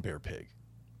clearly Man Bear Pig.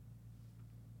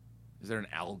 Is there an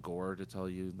Al Gore to tell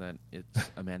you that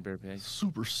it's a man bear pig?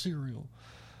 Super cereal.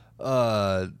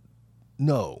 No,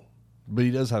 but he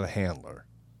does have a handler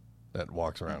that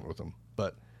walks around with him.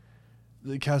 But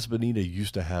the Casa Bonita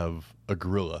used to have a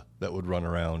gorilla that would run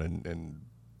around and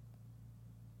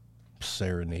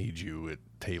serenade you at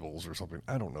tables or something.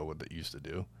 I don't know what they used to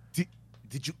do.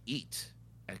 Did you eat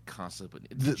at Casa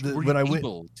Bonita? When Were I you went-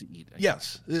 able to eat? At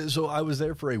Yes, so I was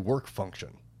there for a work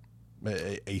function.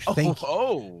 A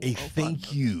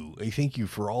thank you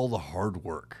for all the hard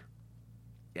work.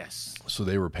 Yes. So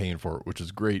they were paying for it, which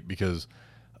is great because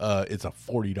it's a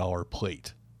 $40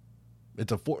 plate.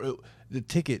 It's the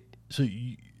ticket. So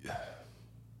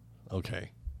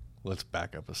okay, let's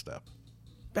back up a step.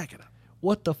 Back it up.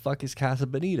 What the fuck is Casa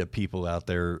Bonita? People out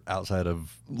there outside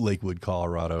of Lakewood,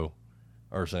 Colorado,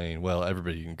 are saying. Well,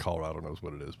 everybody in Colorado knows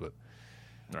what it is, but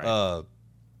Right.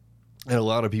 and a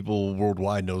lot of people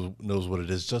worldwide knows what it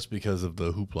is just because of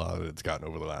the hoopla that it's gotten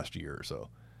over the last year or so.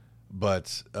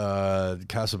 But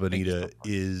Casa Bonita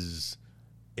is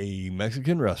a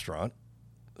Mexican restaurant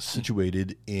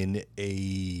situated in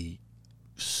a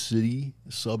city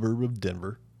suburb of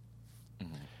Denver.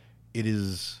 Mhm. It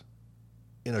is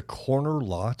in a corner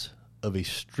lot of a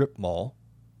strip mall,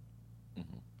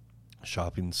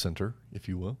 shopping center, if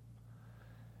you will.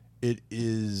 It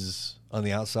is on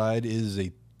the outside is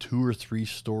a 2 or 3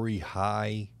 story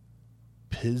high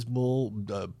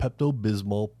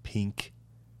Pepto-Bismol pink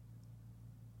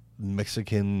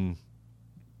Mexican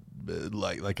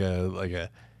like a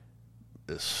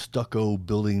stucco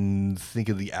building. Think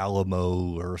of the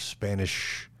Alamo or a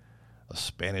Spanish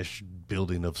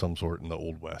building of some sort in the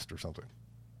Old West or something.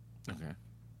 Okay.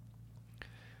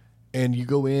 And you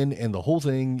go in, and the whole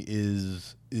thing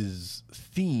is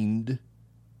themed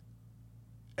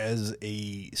as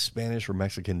a Spanish or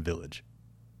Mexican village.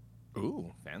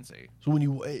 Ooh, fancy. So when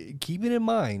you keep it in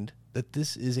mind that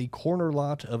this is a corner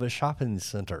lot of a shopping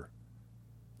center,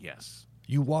 Yes.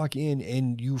 you walk in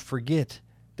and you forget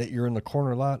that you're in the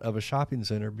corner lot of a shopping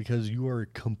center because you are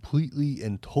completely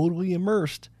and totally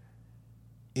immersed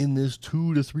in this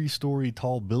 2 to 3 story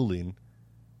tall building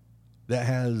that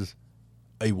has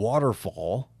a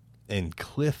waterfall and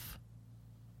cliff.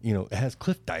 You know, it has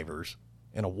cliff divers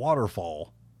and a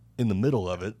waterfall in the middle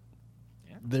of it.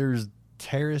 Yeah. There's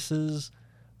terraces.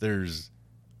 There's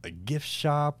a gift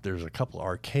shop. There's a couple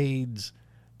arcades.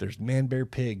 There's Man Bear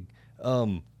Pig.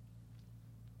 So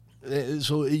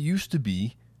it used to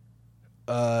be,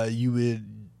 you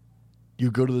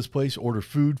go to this place, order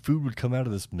food. Food would come out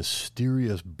of this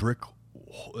mysterious brick.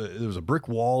 There was a brick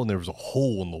wall and there was a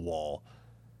hole in the wall,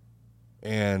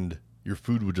 and your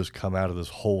food would just come out of this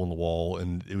hole in the wall,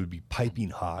 and it would be piping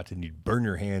hot, and you'd burn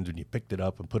your hands when you picked it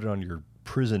up and put it on your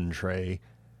prison tray,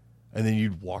 and then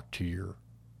you'd walk to your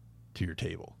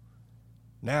table.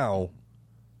 Now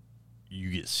you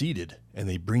get seated and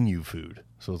they bring you food,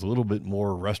 so it's a little bit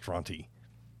more restaurant-y.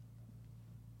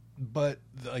 But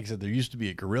like I said, there used to be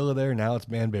a gorilla there. Now it's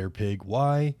Man Bear Pig.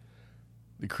 Why?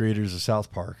 The creators of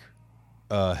South Park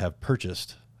have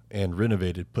purchased and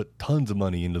renovated, put tons of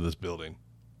money into this building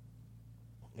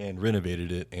and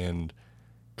renovated it and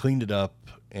cleaned it up.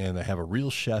 And they have a real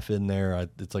chef in there.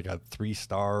 It's like a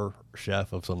 3-star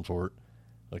chef of some sort,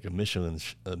 like a Michelin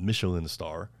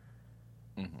star.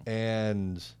 Mhm.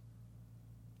 And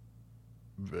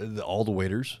all the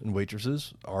waiters and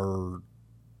waitresses are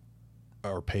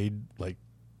paid like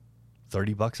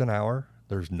 $30 an hour.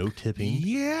 There's no tipping.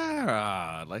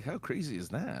 Yeah. Like, how crazy is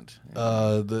that?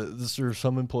 There's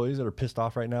some employees that are pissed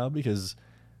off right now because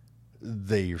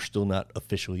they are still not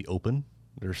officially open.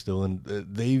 They're still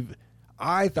in.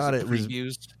 I thought it was.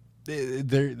 used.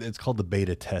 It's called the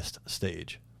beta test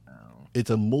stage. Oh. It's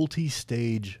a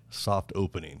multi-stage soft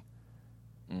opening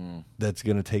that's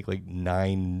going to take like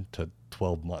 9 to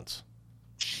 12 months.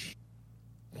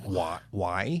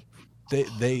 Why?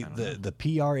 The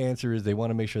PR answer is they want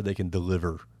to make sure they can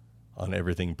deliver on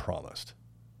everything promised.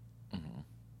 Mhm.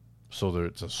 so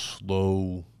it's a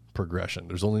slow progression.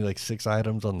 There's only like 6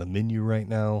 items on the menu right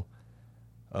now.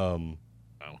 Oh,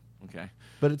 okay.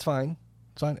 But it's fine.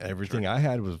 It's fine. Everything Sure. I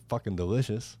had was fucking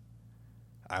delicious.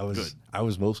 Good. I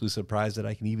was mostly surprised that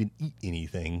I can even eat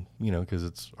anything, because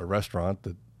it's a restaurant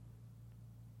that,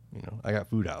 I got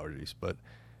food allergies, but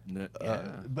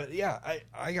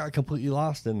I got completely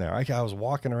lost in there. I was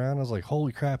walking around. I was like,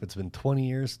 holy crap, it's been 20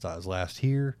 years since I was last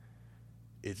here.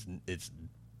 It's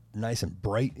nice and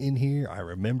bright in here. I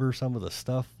remember some of the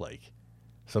stuff, like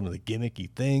some of the gimmicky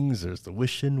things. There's the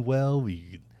wishing well.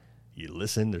 You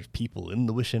listen. There's people in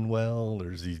the wishing well.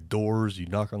 There's these doors. You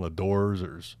knock on the doors.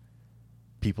 There's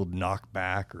people knock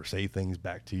back or say things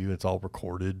back to you. It's all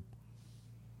recorded.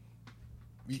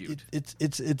 Cute. It's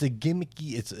a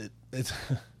gimmicky. It's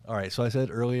all right. So I said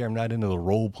earlier, I'm not into the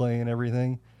role play and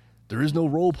everything. There is no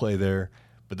role play there,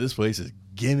 but this place is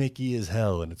gimmicky as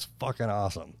hell, and it's fucking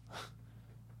awesome.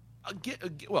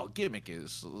 Well, gimmick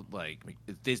is like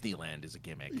Disneyland is a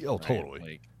gimmick. Oh, right? totally.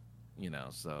 Like,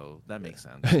 so that makes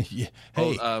sense. Yeah.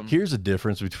 Hey, here's a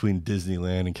difference between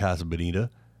Disneyland and Casa Bonita.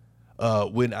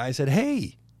 When I said,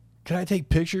 hey, can I take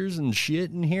pictures and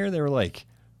shit in here? They were like,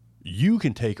 you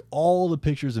can take all the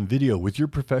pictures and video with your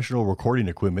professional recording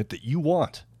equipment that you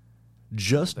want.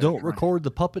 Just don't record the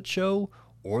puppet show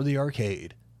or the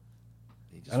arcade.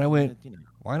 And I went,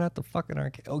 why not the fucking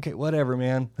arcade? Okay, whatever,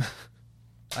 man.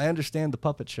 I understand the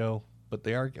puppet show, but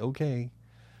they are okay.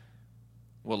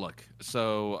 Well, look.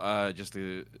 So just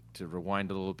to rewind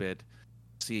a little bit,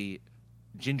 see,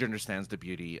 Ginger understands the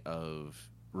beauty of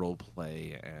role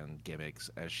play and gimmicks,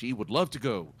 as she would love to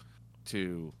go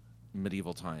to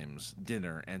medieval times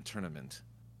dinner and tournament,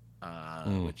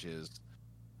 which is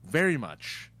very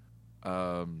much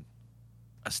a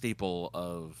staple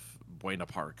of Buena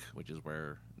Park, which is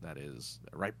where that is,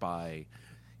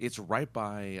 it's right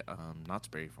by Knott's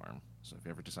Berry Farm. So if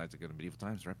you ever decide to go to medieval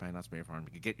times, right by Knott's Berry Farm,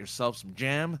 you can get yourself some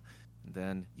jam, and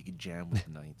then you can jam with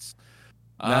the knights.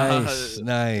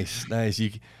 Nice.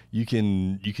 You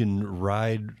can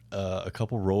ride a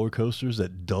couple roller coasters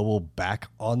that double back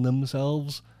on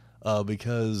themselves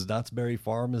because Knott's Berry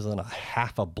Farm is on a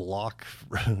half a block,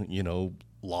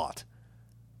 lot.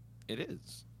 It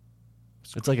is.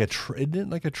 It's like isn't it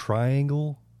like a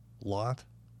triangle lot?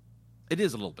 It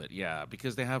is a little bit, yeah,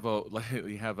 because they have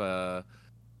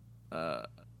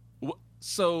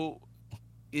so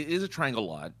it is a triangle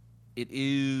lot. It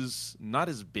is not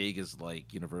as big as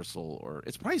like Universal, or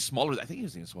it's probably smaller. I think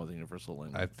it's even smaller than Universal.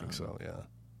 I think so, yeah.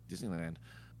 Disneyland,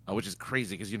 which is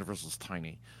crazy because Universal's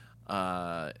tiny.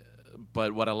 But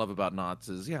what I love about Knott's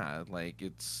is, like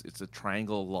it's a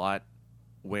triangle lot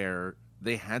where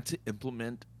they had to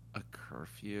implement a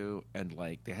curfew, and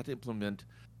like they had to implement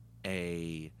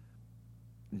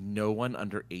no one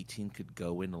under 18 could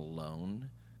go in alone,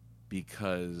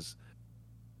 because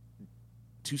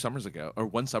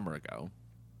one summer ago,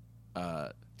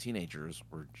 teenagers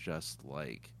were just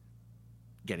like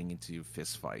getting into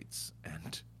fist fights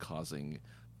and causing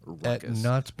ruckus at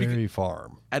Knott's Berry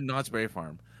Farm. At Knott's Berry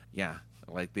Farm, yeah,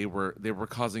 like they were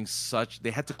causing such.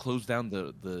 They had to close down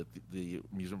the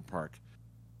amusement park,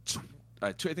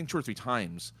 I think 2 or 3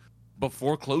 times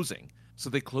before closing. So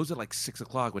they close at like 6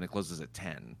 o'clock when it closes at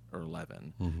 10 or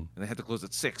 11. Mm-hmm. And they had to close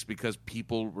at 6 because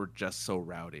people were just so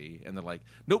rowdy. And they're like,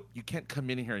 nope, you can't come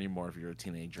in here anymore if you're a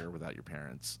teenager without your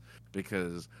parents,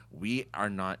 because we are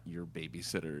not your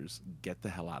babysitters. Get the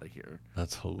hell out of here.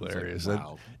 That's hilarious. Like,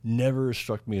 wow. That never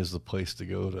struck me as the place to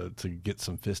go to get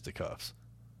some fisticuffs.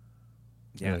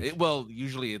 Yeah.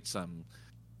 Usually it's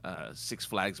Six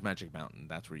Flags Magic Mountain.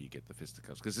 That's where you get the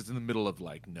fisticuffs, because it's in the middle of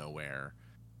like nowhere.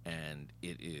 And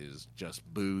it is just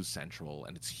booze central,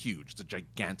 and it's huge. It's a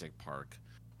gigantic park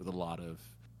with a lot of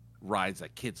rides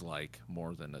that kids like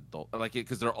more than adults like it,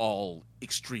 because they're all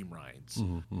extreme rides.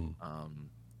 Mm-hmm.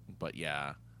 But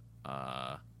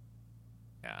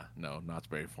Knott's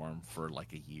Berry Farm for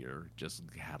like a year just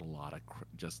had a lot of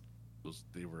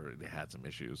they had some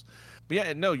issues.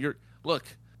 But look.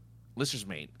 Listeners,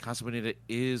 mate, Casa Bonita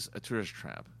is a tourist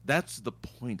trap. That's the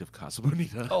point of Casa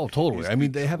Bonita. Oh, totally. I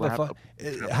mean, they have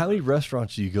how many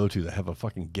restaurants do you go to that have a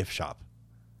fucking gift shop?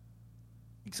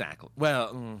 Exactly.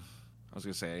 Well, I was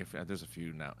gonna say there's a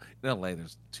few now in LA.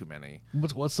 There's too many.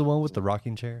 What's the one with the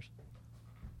rocking chairs?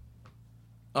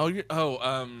 And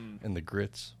the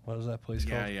grits. What is that place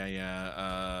called?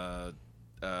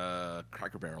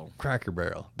 Cracker Barrel. Cracker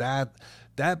Barrel.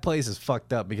 That place is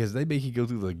fucked up because they make you go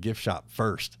through the gift shop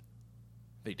first.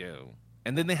 They do.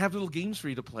 And then they have little games for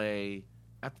you to play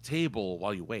at the table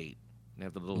while you wait. They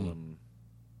have the little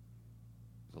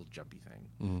jumpy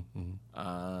thing. Mm-hmm.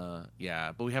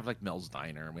 But we have like Mel's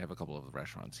Diner, and we have a couple of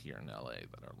restaurants here in LA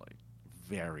that are like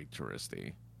very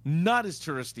touristy. Not as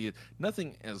touristy.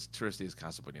 Nothing as touristy as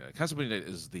Casa Bonita. Casa Bonita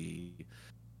is the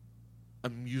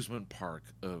amusement park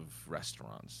of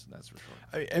restaurants. That's for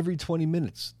sure. Every 20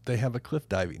 minutes, they have a cliff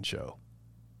diving show.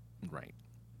 Right.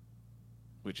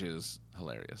 Which is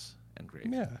hilarious and great.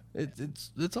 Yeah,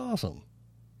 it's awesome.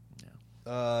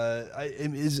 Yeah.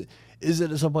 Is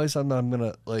it someplace I'm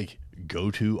gonna like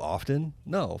go to often?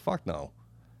 No, fuck no.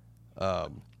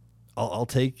 I'll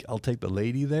take the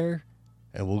lady there,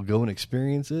 and we'll go and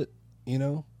experience it,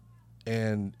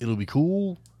 and it'll be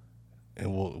cool,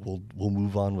 and we'll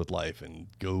move on with life and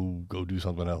go do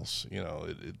something else.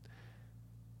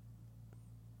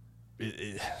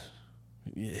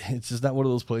 It's just not one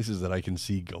of those places that I can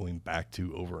see going back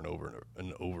to over and over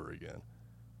and over again.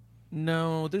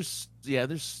 No, there's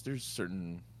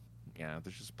certain,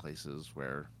 there's just places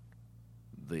where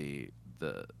the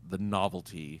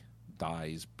novelty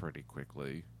dies pretty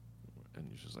quickly, and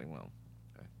you're just like, well,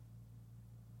 okay.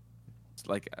 It's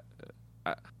like,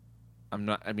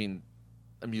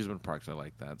 amusement parks are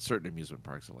like that. Certain amusement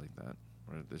parks are like that,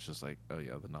 where it's just like, oh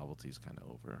yeah, the novelty's kind of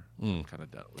over. I'm kind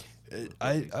of done with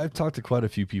I've talked to quite a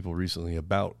few people recently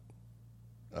about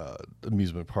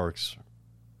amusement parks,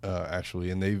 actually,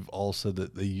 and they've all said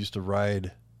that they used to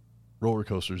ride roller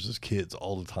coasters as kids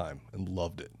all the time and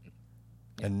loved it.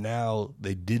 Yeah. And now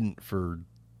they didn't for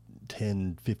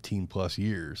 10, 15 plus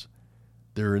years.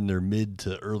 They're in their mid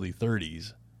to early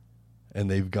 30s, and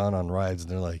they've gone on rides,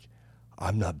 and they're like,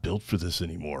 I'm not built for this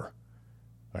anymore.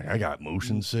 Like, I got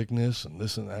motion sickness and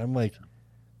this and that. I'm like,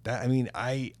 that. I mean,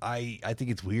 I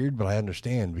think it's weird, but I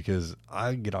understand, because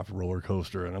I get off a roller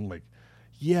coaster and I'm like,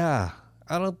 yeah,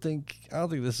 I don't think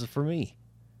this is for me.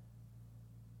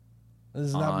 This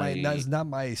is not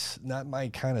my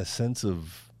kind of sense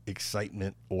of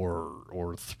excitement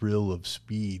or thrill of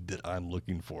speed that I'm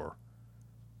looking for.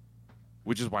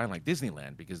 Which is why I like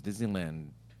Disneyland, because Disneyland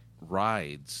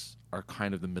rides are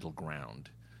kind of the middle ground,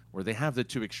 where they have the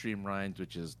two extreme rides,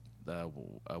 which is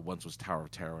once was Tower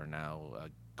of Terror, now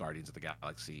Guardians of the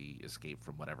Galaxy, Escape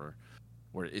from whatever,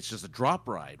 where it's just a drop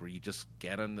ride where you just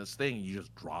get on this thing and you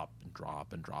just drop and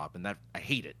drop and drop, and that I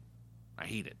hate it.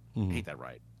 Mm-hmm. I hate that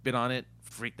ride. Been on it,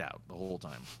 freaked out the whole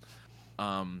time.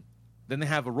 Then they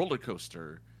have a roller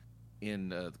coaster in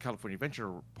the California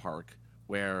Adventure Park,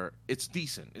 where it's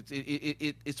decent.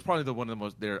 It's probably one of the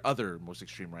most, their other most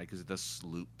extreme ride, because it does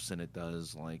sloops and it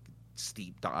does like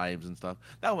steep dives and stuff.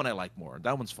 That one I like more.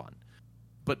 That one's fun.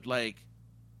 But like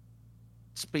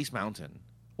Space Mountain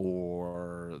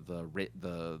or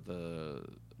the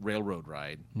railroad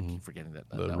ride, I keep forgetting that.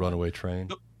 The runaway train.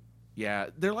 Yeah,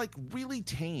 they're like really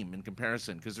tame in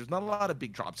comparison, because there's not a lot of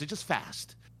big drops. They're just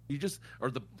fast. Or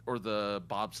the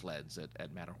bobsleds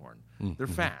at Matterhorn. They're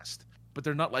fast, but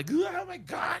they're not like, oh my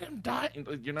god, I'm dying.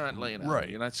 You're not laying out. Right.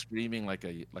 You're not screaming like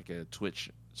a Twitch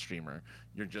streamer.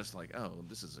 You're just like, oh,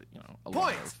 this is a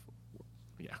lot of,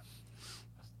 yeah.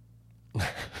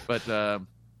 But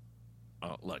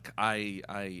look,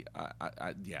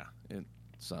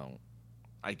 so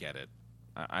I get it.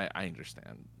 I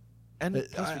understand. And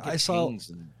I saw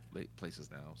in places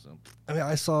now. So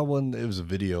I saw one. It was a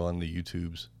video on the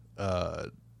YouTubes.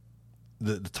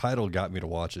 The title got me to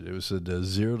watch it. It was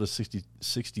 0 to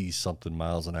 60 something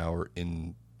miles an hour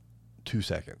in 2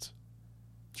 seconds.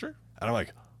 Sure. And I'm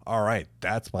like, all right,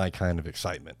 that's my kind of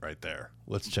excitement right there.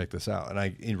 Let's check this out.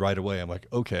 And right away, I'm like,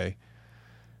 okay,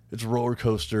 it's a roller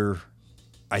coaster.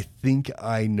 I think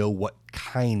I know what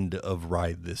kind of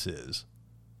ride this is.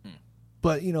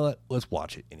 But you know what? Let's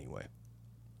watch it anyway.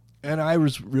 And I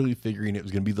was really figuring it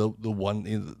was going to be the one,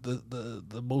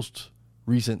 the most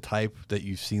recent type that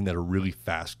you've seen that are really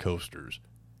fast coasters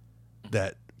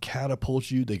that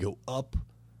catapult you. They go up,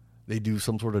 they do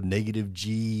some sort of negative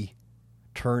G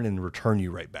turn and return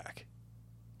you right back.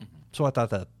 Mm-hmm. So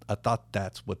I thought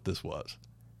that's what this was.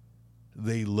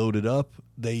 They load it up,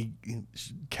 they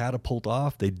catapult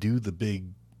off, they do the big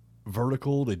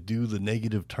vertical, they do the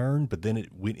negative turn, but then it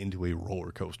went into a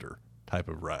roller coaster type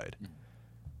of ride. Mm-hmm.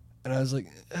 And I was like,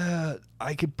 I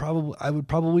would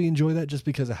probably enjoy that just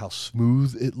because of how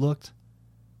smooth it looked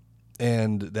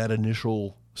and that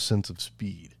initial sense of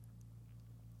speed.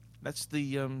 That's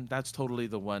totally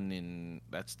the one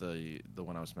that's the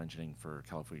one I was mentioning for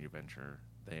California Adventure.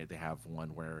 They have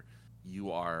one where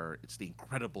it's the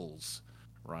Incredibles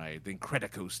ride, the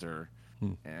Incredicoaster,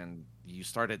 and you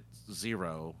start at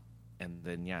 0, and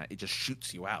then it just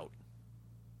shoots you out.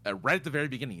 Right at the very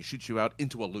beginning, it shoots you out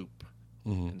into a loop.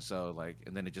 Mm-hmm. And so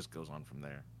and then it just goes on from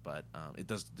there. But it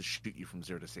does shoot you from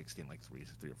 0 to 60 in like 3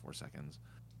 or 4 seconds.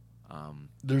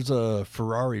 There's a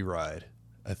Ferrari ride.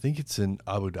 I think it's in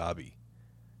Abu Dhabi.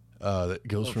 that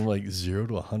goes from like 0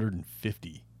 to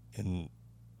 150 in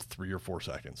 3 or 4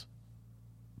 seconds.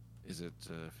 Is it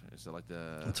like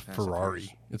the? It's Fast and Ferrari.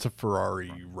 Furious? It's a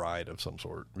Ferrari ride of some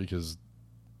sort because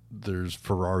there's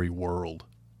Ferrari World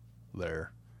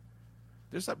there.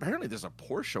 Apparently there's a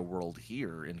Porsche World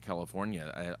here in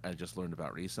California. I just learned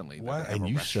about recently. that Why? they have And a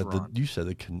you said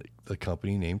restaurant. the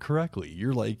company name correctly.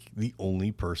 You're like the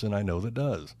only person I know that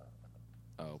does.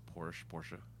 Oh,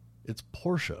 Porsche. It's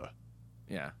Porsche,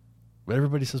 Yeah, but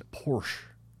everybody says Porsche.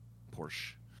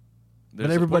 Porsche. But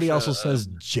There's a everybody Porsche, also says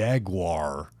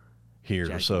Jaguar here.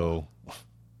 Jaguar. So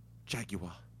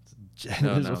Jaguar.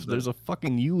 there's a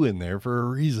fucking U in there for a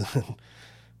reason.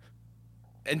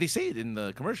 And they say it in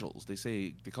the commercials.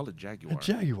 They call it Jaguar. A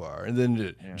Jaguar, and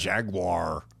then Yeah.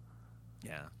 Jaguar.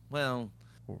 Yeah. Well,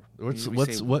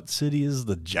 What city is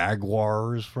the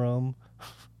Jaguars from?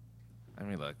 I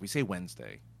mean, look, we say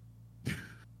Wednesday.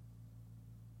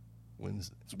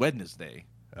 When's It's Wednesday.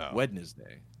 oh.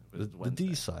 Wednesday. The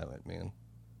D's silent, man.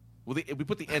 Well, we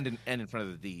put the N in front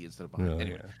of the D instead of behind. Oh,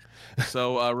 Anyway, yeah.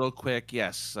 so real quick,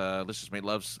 yes, Let's Just Mate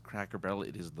loves Cracker Barrel.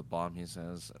 It is the bomb, he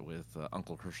says, with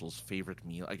Uncle Herschel's favorite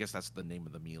meal. I guess that's the name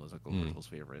of the meal, is Uncle Herschel's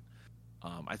favorite.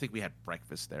 I think we had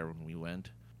breakfast there when we went.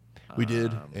 We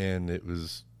did, and it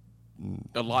was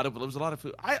There was a lot of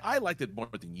food. I liked it more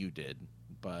than you did,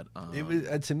 but it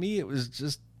was to me it was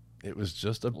just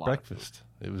a breakfast.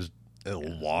 It was a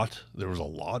lot. There was a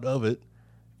lot of it,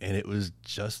 and it was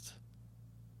just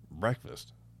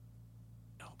breakfast.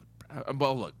 no,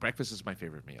 well, look, breakfast is my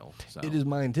favorite meal. So It is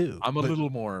mine too. I'm a little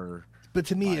more. But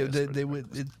to me, biased for they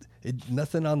would breakfast.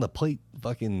 nothing on the plate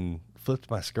fucking flipped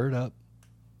my skirt up.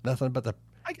 Nothing about the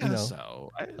I guess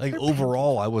so. like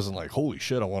overall, I wasn't like, holy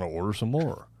shit, I want to order some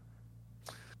more.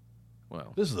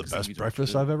 Well, This is the because I best give you too much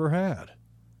breakfast food. I've ever had.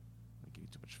 I give you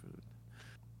too much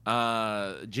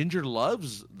food. Ginger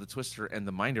loves the Twister and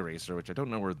the Mind Eraser, which I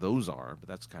don't know where those are, but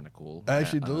that's kind of cool.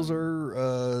 Actually, those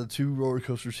are 2 roller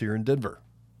coasters here in Denver.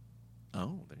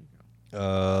 Oh, there you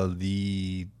go.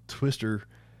 The Twister.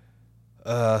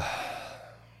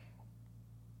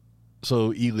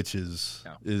 So Elitch's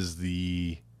is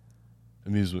the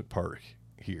amusement park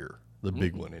here, the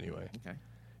big one anyway. Okay.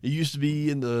 It used to be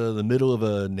in the middle of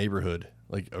a neighborhood,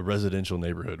 like a residential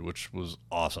neighborhood, which was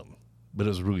awesome, but it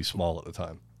was really small at the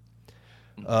time.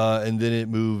 And then it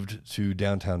moved to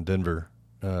downtown Denver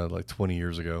like 20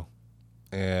 years ago,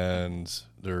 and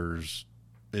there's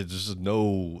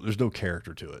no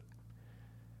character to it.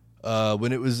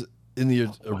 When it was in the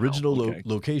original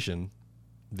location,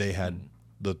 they had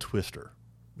the Twister.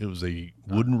 It was a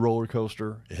wooden roller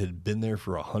coaster. It had been there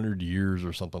for 100 years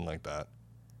or something like that,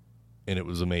 and it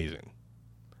was amazing.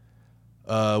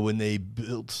 When they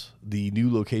built the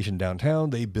new location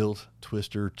downtown, they built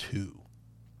Twister 2.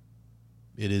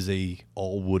 It is a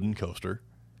all wooden coaster,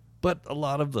 but a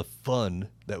lot of the fun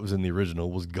that was in the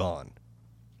original was gone.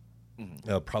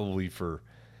 Probably for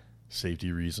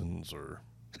safety reasons or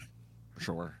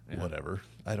Sure. Yeah. whatever.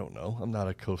 I don't know. I'm not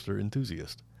a coaster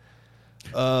enthusiast.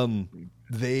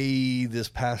 They this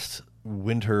past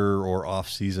winter or off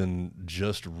season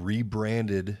just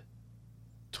rebranded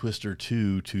Twister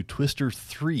 2 to Twister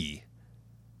 3.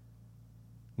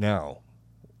 Now,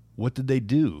 what did they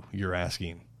do, you're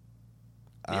asking?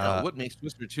 Yeah, what makes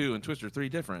Twister 2 and Twister 3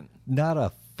 different? Not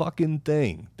a fucking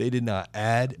thing. They did not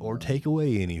add or take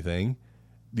away anything.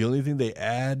 The only thing they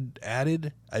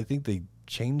added, I think they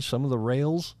changed some of the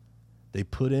rails. They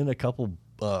put in a couple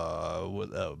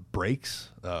brakes,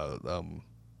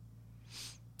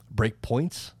 brake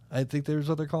points. I think there's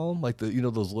what they call them, like those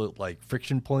little like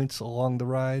friction points along the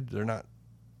ride. They're not,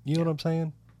 you know what I'm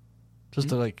saying? Just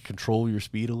to like control your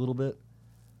speed a little bit.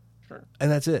 Sure.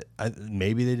 And that's it.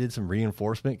 Maybe they did some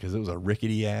reinforcement because it was a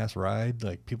rickety ass ride.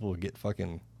 Like people would get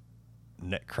fucking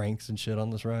neck cranks and shit on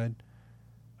this ride.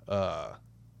 So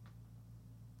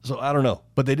I don't know,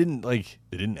 but they didn't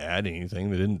add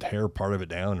anything. They didn't tear part of it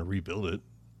down and rebuild it.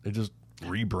 They just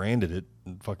rebranded it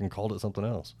and fucking called it something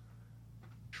else.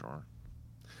 Sure.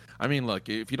 I mean, look,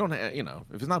 if you don't, if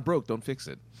it's not broke, don't fix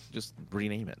it. Just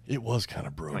rename it. It was kind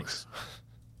of broke. Nice.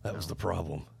 That was the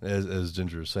problem. As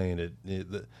Ginger was saying,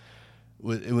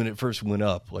 when it first went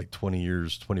up like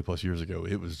 20 plus years ago,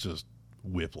 it was just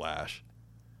whiplash.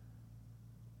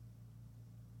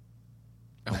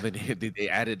 Oh, they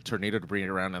added tornado to bring it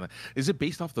around. And is it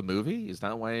based off the movie? Is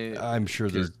that why? I'm sure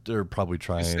they're probably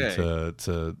trying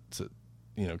to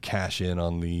cash in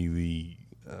on the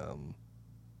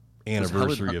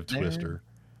anniversary of Twister.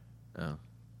 Oh.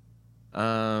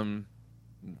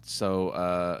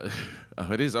 So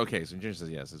it is okay. So Ginger says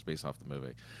yes, it's based off the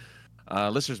movie.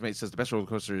 Listener's Mate says the best roller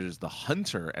coaster is the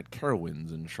Hunter at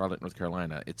Carowinds in Charlotte, North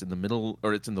Carolina. It's in the middle,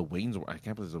 or it's in the Wayne's. I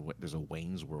can't believe there's a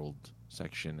Wayne's World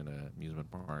section in an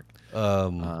amusement park.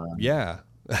 Yeah,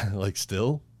 like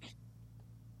still.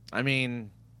 I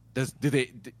mean,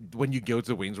 when you go to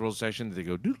the Wayne's World section, do they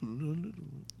go,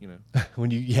 you know?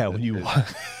 when you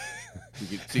so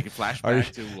you can flash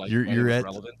back to like you're at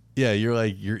relevant. Yeah,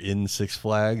 you're in Six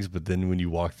Flags, but then when you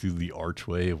walk through the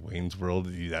archway of Wayne's World,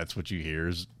 that's what you hear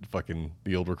is fucking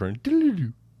the old recording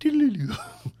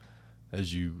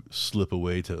as you slip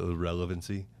away to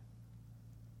irrelevancy.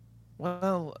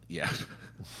 Well, yeah,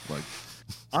 like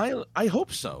I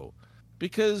hope so,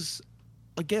 because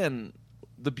again,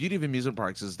 the beauty of amusement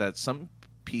parks is that some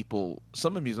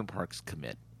amusement parks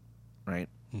commit, right?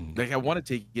 Like I want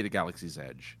to take you to Galaxy's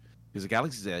Edge. Because at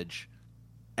Galaxy's Edge,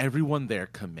 everyone there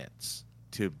commits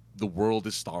to the world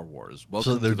is Star Wars.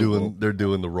 So they're doing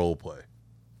the role play.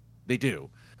 They do.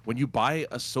 When you buy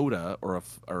a soda or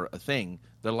a thing,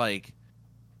 they're like,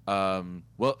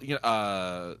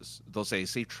 they'll say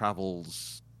safe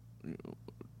travels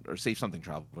or safe something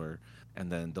traveler, and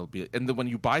then when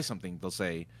you buy something, they'll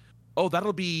say, oh,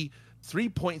 that'll be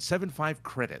 3.75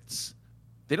 credits.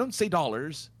 They don't say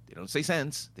dollars. They don't say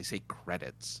cents. They say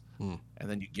credits. And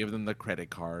then you give them the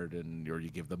credit card or you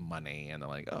give them money, and they're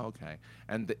like, oh, okay.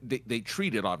 And they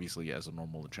treat it obviously as a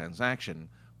normal transaction,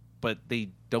 but they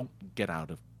don't get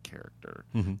out of character.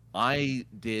 I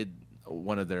did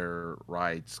one of their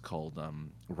rides called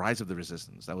Rise of the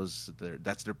Resistance.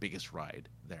 That's their biggest ride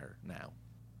there now.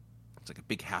 It's like a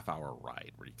big half-hour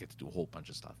ride where you get to do a whole bunch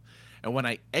of stuff. And when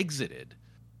I exited,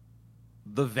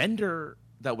 the vendor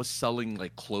that was selling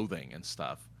like clothing and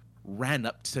stuff ran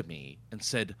up to me and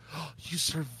said, oh, you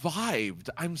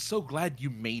survived. I'm so glad you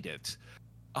made it.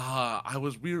 I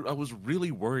was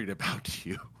really worried about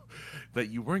you,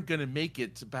 that you weren't going to make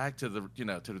it back to the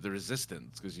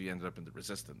Resistance, because you ended up in the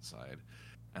Resistance side.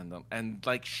 And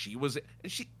like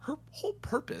her whole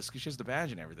purpose, because she has the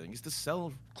badge and everything, is to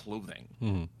sell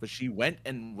clothing. But she went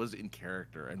and was in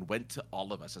character and went to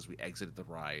all of us as we exited the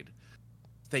ride,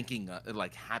 thinking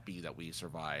like happy that we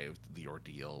survived the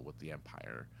ordeal with the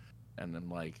Empire. And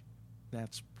I'm like,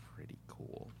 that's pretty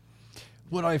cool.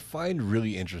 What I find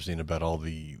really interesting about all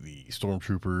the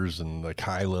stormtroopers and the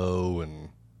Kylo and,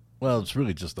 well, it's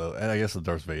really just and I guess the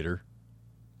Darth Vader.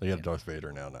 They got a Darth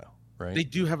Vader now, right? They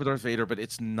do have a Darth Vader, but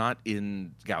it's not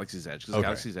in Galaxy's Edge, because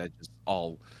Galaxy's Edge is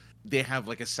all. They have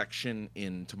like a section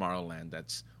in Tomorrowland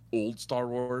that's old Star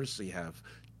Wars. So you have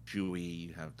Chewie,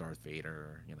 you have Darth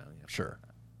Vader, Sure.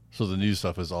 So the new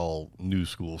stuff is all new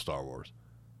school Star Wars.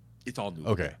 It's all new.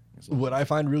 Okay. What I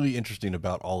find really interesting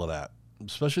about all of that,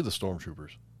 especially the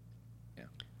stormtroopers,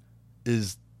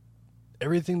 is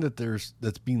everything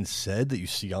that's being said that you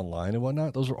see online and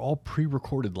whatnot. Those are all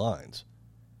pre-recorded lines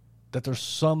that they're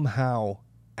somehow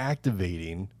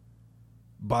activating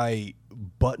by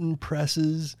button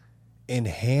presses and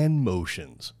hand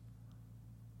motions.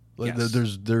 Like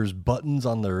there's buttons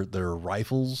on their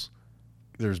rifles.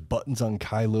 There's buttons on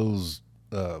Kylo's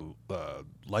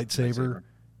lightsaber.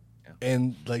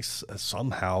 And like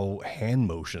somehow hand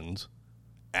motions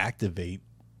activate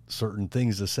certain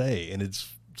things to say, and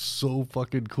it's so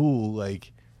fucking cool.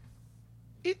 Like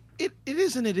it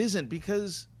is and it isn't,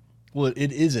 because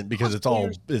it isn't, because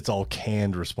it's all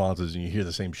canned responses and you hear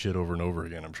the same shit over and over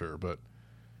again, I'm sure. But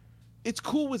it's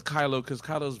cool with Kylo, because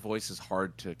Kylo's voice is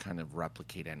hard to kind of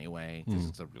replicate anyway, because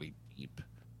it's a really deep,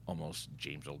 almost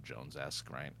James Earl Jones-esque,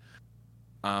 right?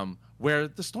 Where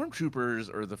the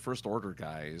stormtroopers or the First Order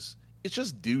guys, it's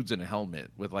just dudes in a helmet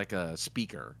with like a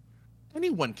speaker.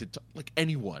 Anyone could like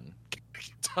anyone.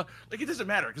 Like it doesn't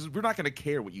matter, because we're not going to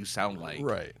care what you sound like,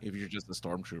 right, if you're just a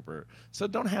stormtrooper. So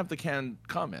don't have the canned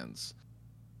comments.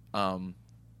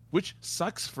 Which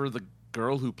sucks for the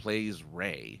girl who plays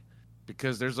Rey,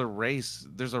 because there's a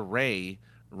Rey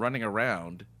running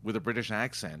around with a British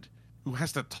accent who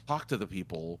has to talk to the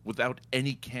people without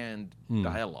any canned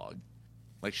dialogue.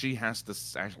 Like she has to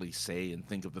actually say and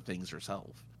think of the things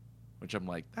herself, which I'm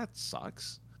like, that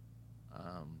sucks.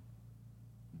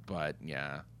 But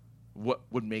yeah,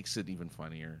 what makes it even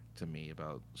funnier to me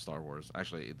about Star Wars?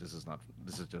 Actually, this is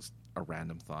just a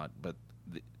random thought, but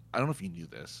I don't know if you knew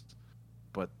this,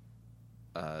 but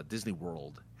Disney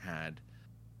World had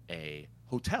a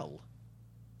hotel.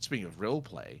 Speaking of role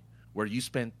play, where you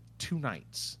spent 2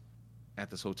 nights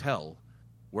at this hotel,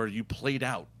 where you played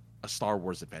out a Star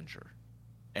Wars adventure,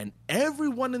 and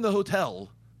everyone in the hotel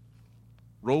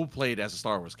role played as a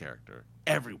Star Wars character.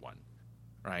 Everyone,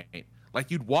 right?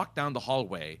 Like you'd walk down the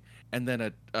hallway, and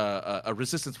then a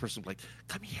Resistance person would be like,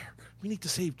 "Come here, we need to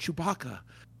save Chewbacca.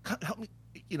 Come, help me."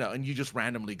 and you just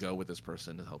randomly go with this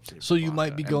person to help save. So the you might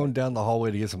vodka. be And, going down the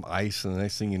hallway to get some ice, and the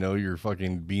next thing you know, you're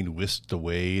fucking being whisked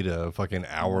away to a fucking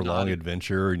hour-long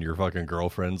adventure, and your fucking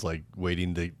girlfriend's like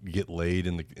waiting to get laid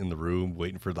in the room,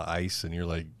 waiting for the ice, and you're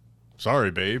like,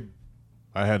 "Sorry, babe,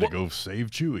 I had to go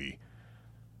save Chewie."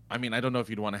 I mean, I don't know if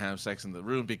you'd want to have sex in the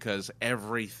room because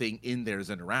everything in there is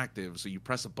interactive. So you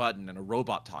press a button and a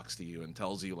robot talks to you and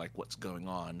tells you like what's going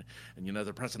on, and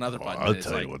to press another button. I'll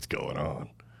tell you what's going on.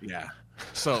 Yeah.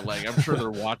 So like, I'm sure they're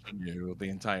watching you the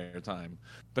entire time.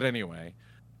 But anyway,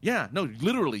 yeah, no,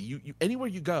 literally, you anywhere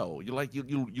you go,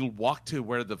 you'll walk to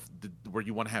where where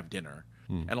you want to have dinner,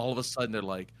 and all of a sudden they're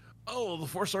like, "Oh, the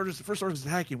first order is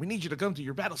attacking. We need you to come to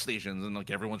your battle stations," and like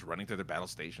everyone's running to their battle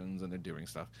stations and they're doing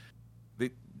stuff.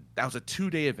 That was a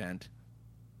 2-day event,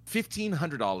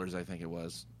 $1,500 I think it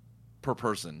was per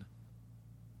person,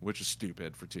 which is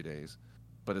stupid for 2 days,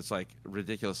 but it's like a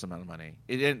ridiculous amount of money.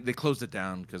 They closed it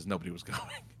down because nobody was going.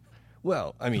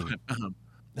 Well, I mean,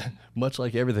 much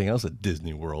like everything else at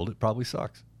Disney World, it probably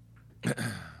sucks.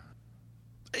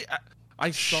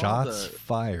 I saw Shots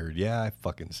fired. Yeah, I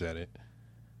fucking said it.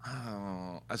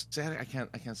 Oh, I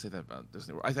can't say that about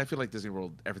Disney World. I feel like Disney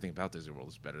World, everything about Disney World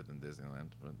is better than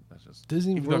Disneyland, but that's just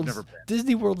Disney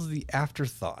World's the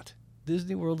afterthought.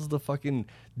 Disney World's the fucking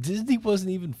Disney wasn't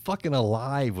even fucking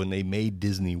alive when they made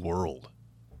Disney World.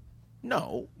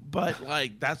 No, but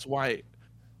like that's why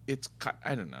it's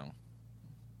I don't know.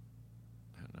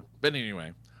 But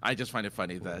anyway, I just find it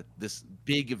funny that this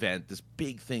big event, this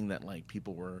big thing that like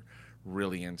people were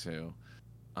really into,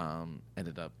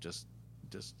 ended up just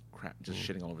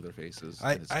shitting all over their faces.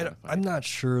 I'm not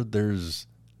sure there's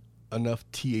enough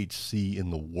THC in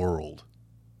the world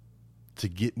to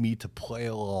get me to play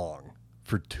along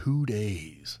for 2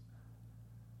 days.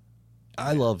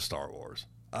 I love Star Wars.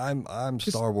 I'm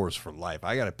Star Wars for life.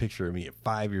 I got a picture of me at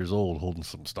 5 years old holding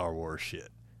some Star Wars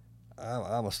shit.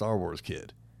 I'm a Star Wars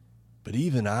kid, but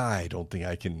even I don't think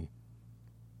I can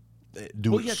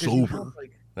do it sober.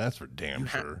 That's for damn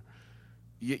sure.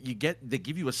 They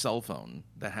give you a cell phone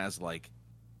that has like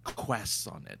quests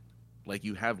on it. Like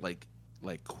you have like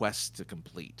quests to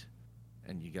complete,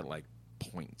 and you get like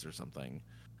points or something.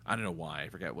 I don't know why. I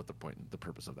forget what the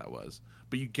purpose of that was.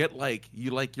 But you get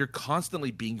you're constantly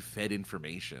being fed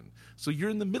information. So you're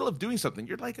in the middle of doing something.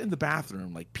 You're like in the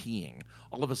bathroom, like peeing.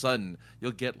 All of a sudden,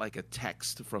 you'll get like a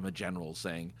text from a general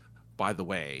saying, "By the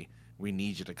way, we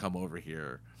need you to come over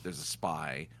here. There's a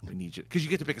spy. We need you," because you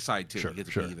get to pick a side too. Sure, you get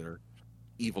to be either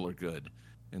evil or good,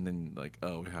 and then like,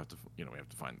 oh, we have to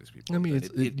find these people. I mean,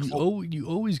 you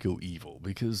always go evil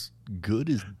because good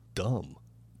is dumb.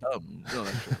 No,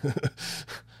 that's true.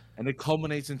 And it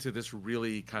culminates into this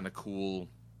really kind of cool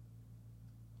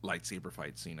lightsaber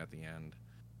fight scene at the end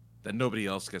that nobody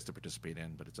else gets to participate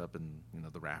in, but it's up in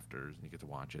the rafters and you get to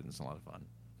watch it, and it's a lot of fun.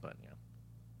 But yeah.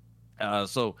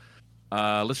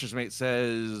 Listener's Mate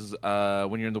says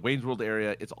when you're in the Wayne's World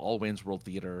area, it's all Wayne's World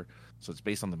Theater, so it's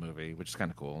based on the movie, which is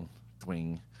kind of cool.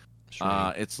 Swing.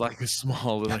 It's like a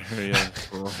small little area.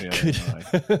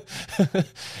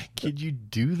 Could you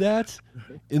do that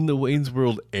in the Wayne's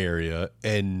World area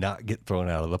and not get thrown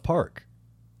out of the park?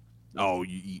 Oh,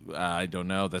 I don't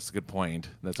know. That's a good point.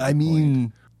 Because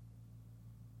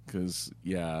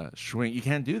Schwing, you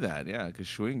can't do that. Yeah, because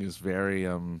Schwing is very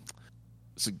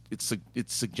it's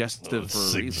suggestive for a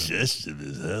reason. Suggestive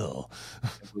as hell.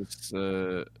 It was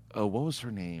what was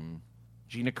her name?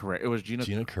 Gina Carrera. It was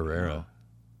Gina Carrera.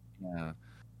 Yeah.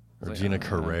 Or Gina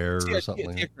Carrera or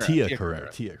something. Tia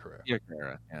Carrera.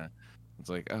 Yeah. It's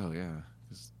like, oh yeah,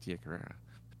 it's Tia Carrera.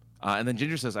 And then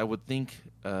Ginger says, I would think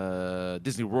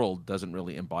Disney World doesn't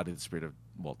really embody the spirit of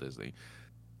Walt Disney.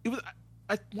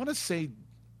 I want to say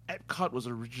Epcot was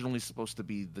originally supposed to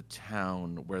be the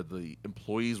town where the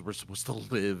employees were supposed to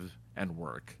live and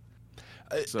work.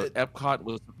 So Epcot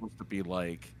was supposed to be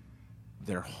like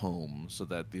their home so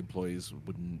that the employees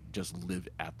wouldn't just live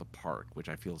at the park, which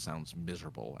I feel sounds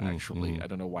miserable, actually. Mm-hmm. I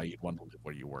don't know why you'd want to live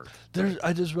where you work.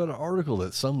 I just read an article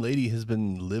that some lady has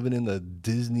been living in the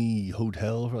Disney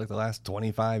hotel for like the last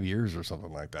 25 years or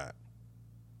something like that.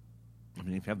 I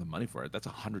mean, if you have the money for it, that's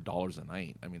 $100 a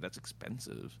night. I mean, that's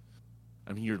expensive.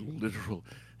 I mean, you're literal.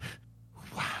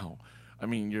 Wow. I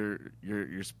mean, you're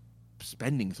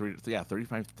spending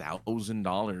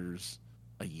 $35,000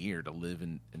 a year to live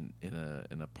in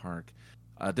a park.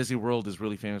 Disney World is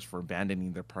really famous for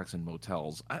abandoning their parks and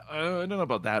motels. I don't know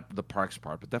about that, the parks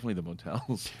part, but definitely the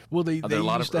motels. Well, they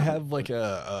used to have like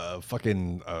a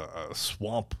fucking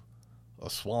swamp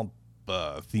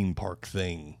theme park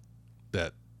thing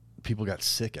that people got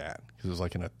sick at because it was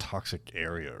like in a toxic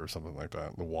area or something like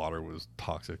that. The water was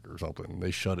toxic or something.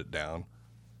 They shut it down.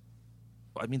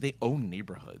 I mean, they own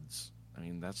neighborhoods. I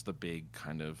mean, that's the big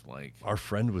kind of like Our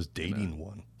friend was dating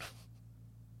one.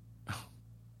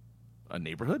 a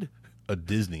neighborhood. A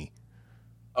Disney.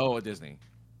 Oh, a Disney.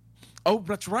 Oh,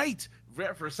 that's right.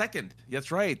 For a second,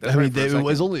 that's right. I mean, it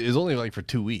was only like for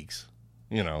 2 weeks,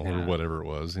 or whatever it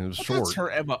was. It was short. That's her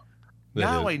Emma.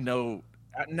 Now I know.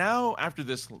 Now after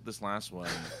this last one,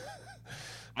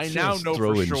 I now know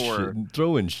for sure.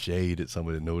 Throwing shade at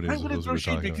somebody that nobody knows what we're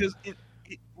talking because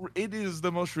it is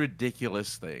the most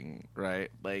ridiculous thing,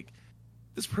 right? Like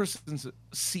this person's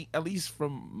at least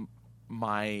from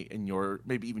my and your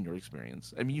maybe even your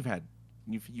experience. I mean, you've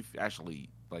actually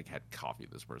like had coffee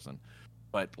with this person,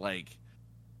 but like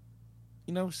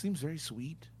seems very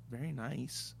sweet, very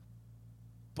nice,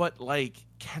 but like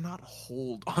cannot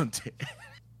hold on to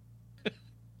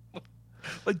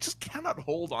like just cannot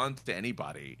hold on to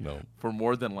anybody for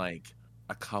more than like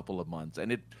a couple of months. And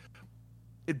it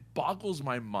boggles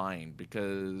my mind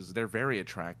because they're very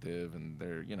attractive and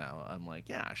they're I'm like,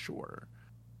 yeah, sure,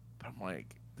 but I'm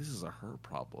like, this is a her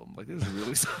problem. Like this is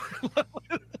really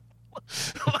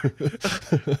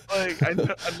like I'm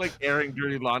like airing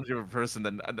dirty laundry of a person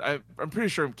that I'm pretty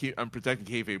sure I'm protecting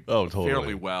kayfabe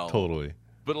fairly well. Totally.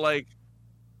 But like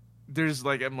there's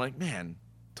like I'm like, man,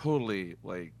 totally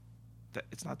like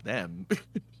it's not them.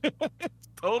 It's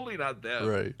totally not them.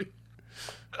 Right.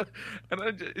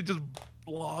 And it just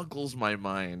boggles my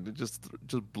mind. It just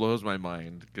blows my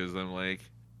mind because I'm like,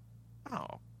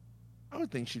 oh, I would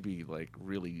think she'd be like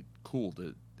really cool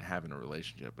to have in a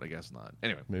relationship, but I guess not.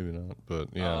 Anyway, maybe not, but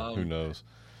yeah, who knows?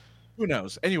 Who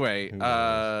knows? Anyway,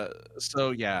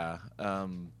 so yeah,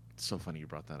 so funny you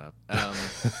brought that up.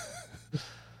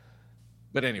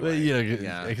 But anyway,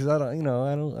 because I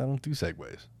don't do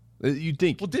segues. You'd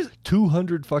think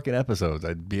 200 fucking episodes,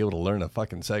 I'd be able to learn a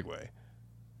fucking segue.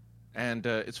 And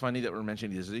it's funny that we're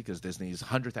mentioning Disney because Disney's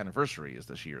 100th anniversary is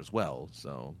this year as well.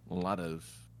 So a lot of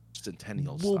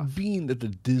centennial stuff. Well, being that the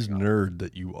Diz nerd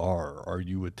that you are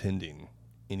you attending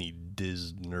any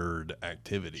Diz nerd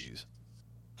activities?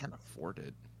 I can't afford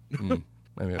it. I mean,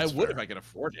 I would if I could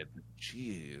afford it.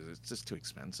 Jeez, it's just too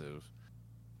expensive.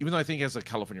 Even though I think as a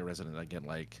California resident, I get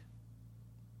like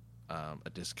a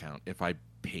discount if I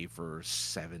pay for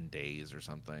 7 days or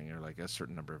something, or like a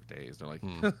certain number of days. They're like,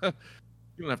 you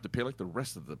don't have to pay like the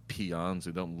rest of the peons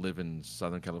who don't live in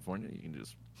Southern California. You can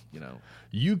just,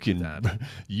 you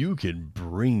can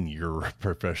bring your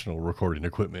professional recording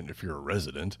equipment if you're a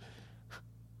resident.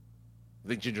 I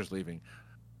think Ginger's leaving.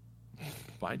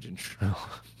 Bye, Ginger.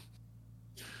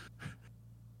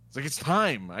 It's like, it's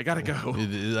time. I gotta go.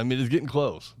 It's getting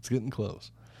close. It's getting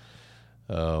close.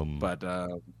 But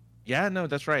yeah, no,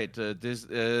 that's right.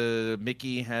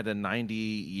 Mickey had a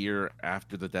 90-year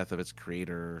after the death of its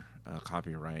creator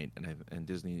copyright, and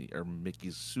Disney or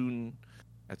Mickey's soon,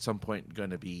 at some point, going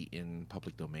to be in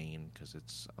public domain because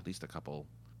it's at least a couple.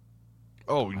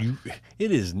 Oh,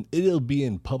 it'll be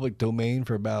in public domain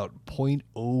for about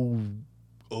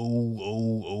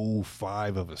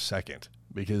 0.00005 of a second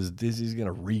because Disney's going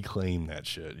to reclaim that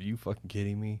shit. Are you fucking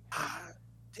kidding me?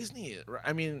 Disney.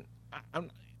 I mean,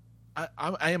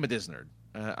 I am a Disney nerd.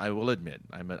 I will admit,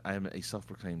 I am a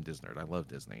self-proclaimed Disney nerd. I love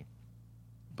Disney,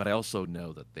 but I also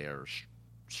know that they're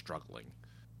struggling,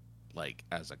 like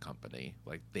as a company.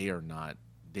 Like they're not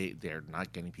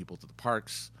getting people to the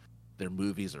parks. Their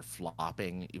movies are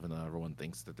flopping, even though everyone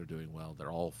thinks that they're doing well.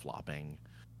 They're all flopping.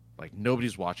 Like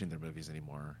nobody's watching their movies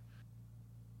anymore.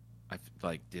 I feel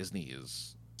like Disney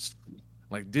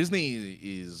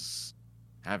is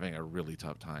having a really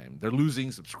tough time. They're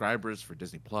losing subscribers for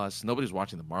Disney Plus. Nobody's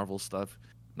watching the Marvel stuff.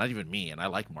 Not even me, and I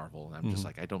like Marvel. And I'm just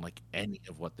like, I don't like any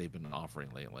of what they've been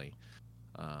offering lately.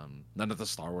 None of the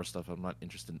Star Wars stuff. I'm not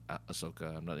interested in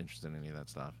Ahsoka. I'm not interested in any of that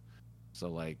stuff. So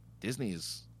like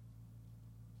Disney's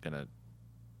gonna,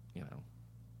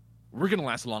 we're gonna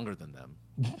last longer than them,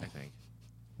 I think.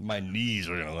 My knees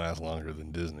are gonna last longer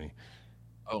than Disney.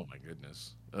 Oh my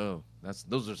goodness. Oh,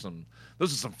 those are some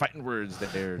fighting words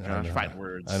there, Josh. Fighting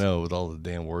words. I know, with all the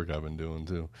damn work I've been doing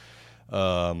too.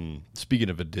 Speaking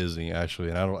of a Disney, actually,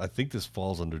 and I think this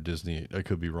falls under Disney. I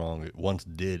could be wrong. It once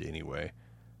did anyway.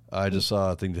 I just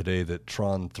saw a thing today that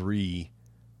Tron 3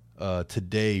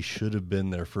 today should have been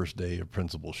their first day of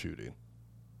principal shooting.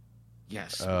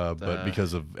 Yes, but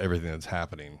because of everything that's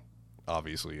happening,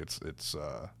 obviously it's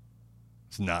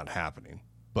not happening.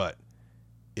 But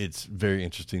it's very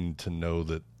interesting to know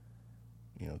that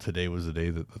today was the day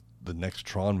that the next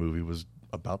Tron movie was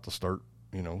about to start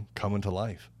coming to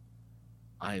life.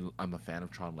 I'm a fan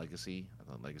of Tron Legacy. I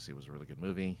thought Legacy was a really good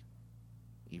movie,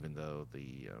 even though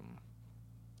the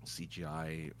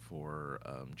CGI for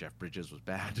Jeff Bridges was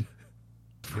bad.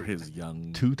 for his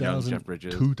young 2000, Jeff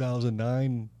Bridges.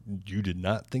 2009, you did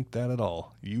not think that at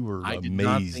all. You were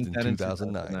amazed in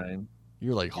 2009.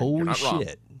 You're like, holy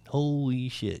shit. Holy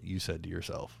shit, you said to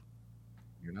yourself.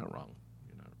 You're not wrong.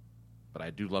 But I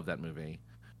do love that movie.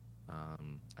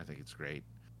 I think it's great.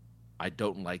 I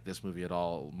don't like this movie at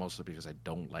all, mostly because I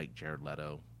don't like Jared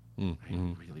Leto.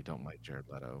 Mm-hmm. I really don't like Jared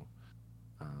Leto.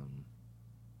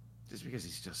 Just because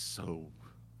he's just so...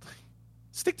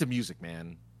 Stick to music,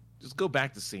 man. Just go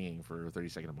back to singing for 30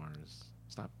 Seconds to Mars.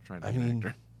 Stop trying to be an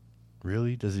actor.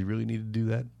 Really? Does he really need to do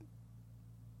that?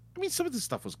 I mean, some of this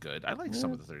stuff was good. I like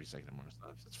some of the 30 Seconds to Mars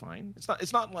stuff. It's fine.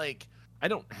 It's not like I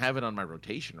don't have it on my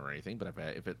rotation or anything, but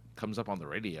if it comes up on the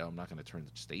radio, I'm not going to turn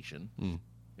the station.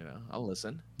 I'll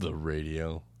listen. The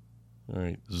radio. All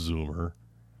right, Zoomer.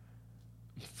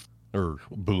 Or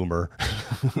Boomer.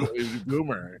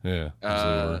 Boomer. Yeah.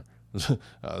 Zoomer.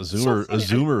 A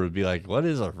Zoomer would be like, what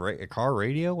is a car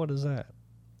radio? What is that?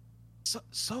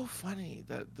 So funny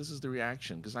that this is the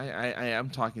reaction, because I am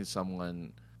talking to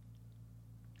someone,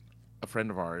 a friend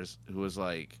of ours, who was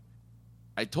like,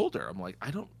 I told her, I'm like, I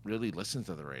don't really listen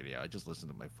to the radio. I just listen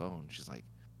to my phone. She's like,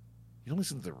 you don't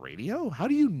listen to the radio? How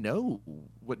do you know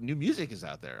what new music is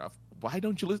out there? Why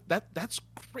don't you listen? That's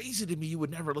crazy to me. You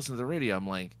would never listen to the radio. I'm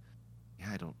like,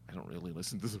 yeah, I don't really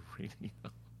listen to the radio.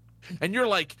 And you're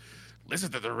like,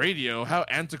 listen to the radio? How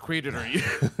antiquated are you?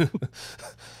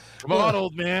 Come on,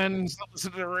 old man. Stop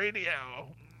listening to the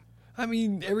radio. I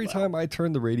mean, every time I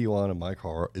turn the radio on in my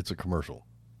car, it's a commercial.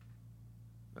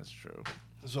 That's true.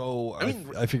 So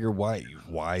I figure why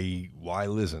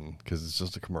listen? Because it's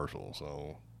just a commercial.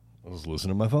 So I'll just listen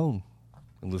to my phone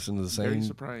and listen to the same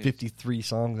 53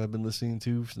 songs I've been listening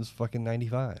to since fucking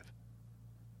 95.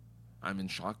 I'm in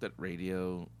shock that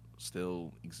radio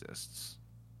still exists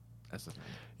as a thing.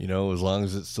 As long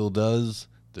as it still does,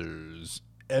 there's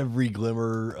every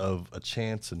glimmer of a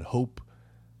chance and hope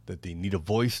that they need a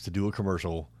voice to do a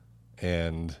commercial.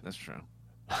 And that's true.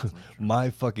 My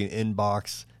fucking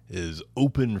inbox is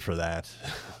open for that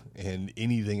and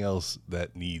anything else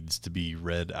that needs to be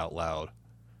read out loud.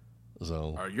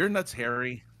 So, are your nuts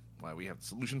hairy? Why, we have a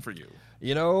solution for you.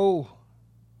 You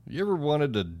ever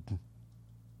wanted to...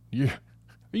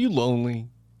 Are you lonely?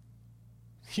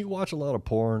 You watch a lot of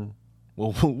porn?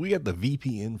 Well, we got the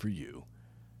VPN for you.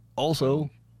 Also,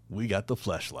 we got the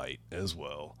fleshlight as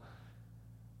well.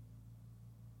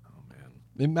 Oh, man.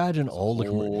 Imagine all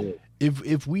the...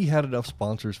 If we had enough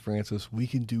sponsors, Francis, we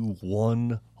can do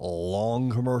one long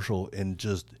commercial and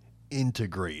just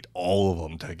integrate all of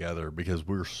them together because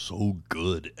we're so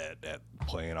good at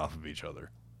playing off of each other.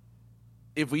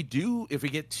 If we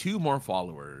get 2 more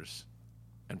followers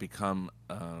and become,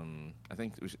 I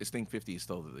think 50 is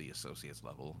still the associates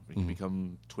level. We can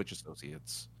become Twitch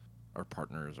associates or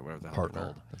partners or whatever the hell they're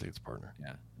called. I think it's partner.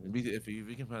 Yeah. If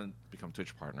we can become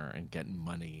Twitch partner and get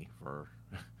money for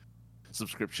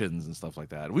subscriptions and stuff like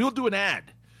that, we will do an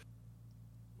ad.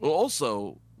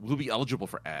 We'll be eligible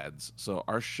for ads. So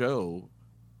our show,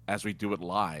 as we do it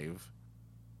live,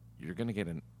 you're gonna get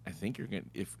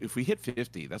if we hit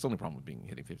 50, that's the only problem with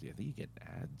hitting 50. I think you get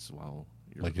ads while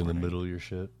you're in the middle of your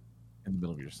shit. In the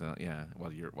middle of your stuff, yeah,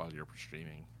 while you're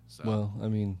streaming. So. Well, I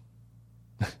mean,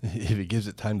 if it gives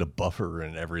it time to buffer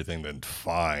and everything, then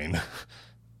fine.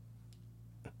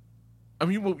 I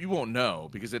mean, you won't know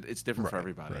because it's different for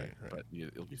everybody. Right. But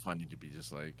it'll be funny to be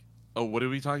just like, oh, what did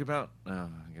we talk about? I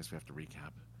guess we have to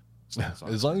recap.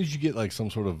 As long as you get like some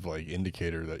sort of like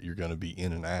indicator that you're going to be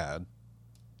in an ad.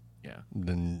 Yeah.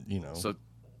 Then, so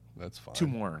that's fine. 2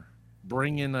 more.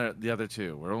 Bring in the other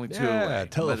 2. We're only 2 away. Yeah,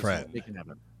 tell a friend.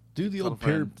 Do the old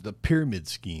the pyramid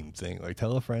scheme thing. Like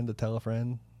tell a friend to tell a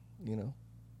friend,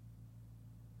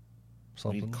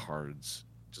 something. We need cards.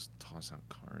 Just toss out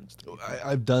cards.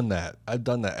 I've done that. I've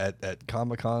done that at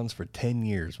Comic-Cons for 10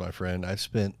 years, my friend. I've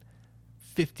spent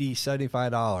 $50,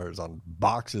 $75 on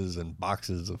boxes and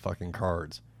boxes of fucking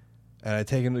cards. And I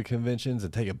take them to conventions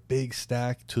and take a big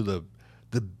stack to the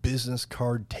business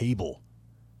card table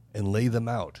and lay them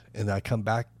out. And I come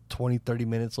back 20, 30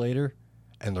 minutes later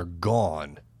and they're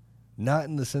gone. Not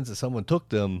in the sense that someone took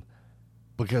them,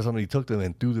 because somebody took them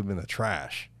and threw them in the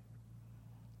trash.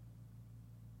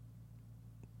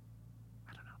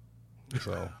 I don't know.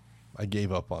 So I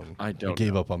gave up on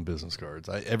up on business cards.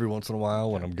 Every once in a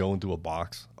while when I'm going through a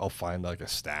box, I'll find like a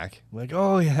stack. I'm like,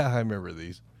 oh yeah, I remember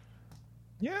these.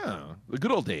 Yeah, the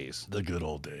good old days. The good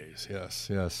old days.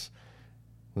 Yes.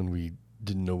 When we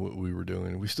didn't know what we were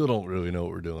doing. We still don't really know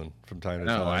what we're doing from time to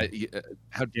time.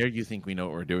 How dare you think we know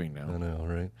what we're doing now? I know,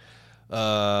 right?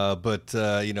 But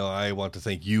I want to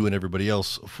thank you and everybody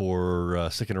else for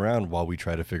sticking around while we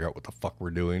try to figure out what the fuck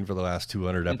we're doing for the last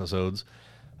 200 episodes.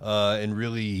 And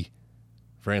really,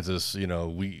 Francis,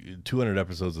 we 200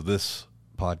 episodes of this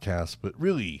podcast, but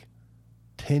really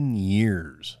 10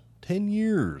 years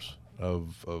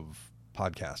of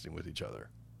podcasting with each other.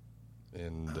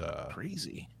 And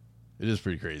crazy. It is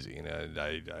pretty crazy. And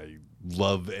I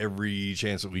love every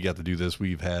chance that we got to do this.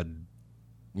 We've had,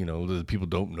 the people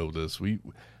don't know this.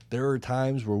 There are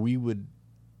times where we would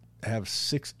have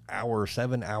 6-hour,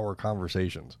 7-hour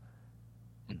conversations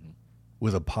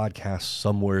with a podcast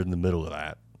somewhere in the middle of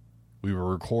that. We would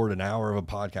record an hour of a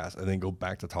podcast and then go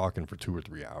back to talking for 2 or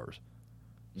 3 hours.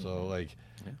 So,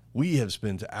 we have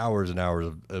spent hours and hours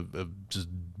of just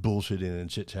bullshitting and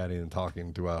chit-chatting and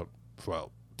talking throughout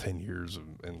 10 years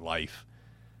in life.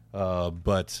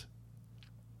 But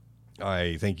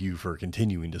I thank you for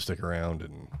continuing to stick around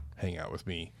and hang out with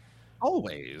me.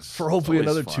 Always. For hopefully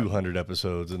another fun. 200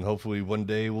 episodes, and hopefully one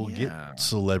day we'll get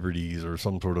celebrities or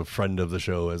some sort of friend of the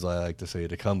show, as I like to say,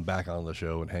 to come back on the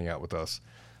show and hang out with us.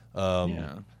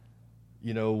 What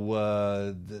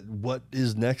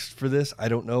is next for this? I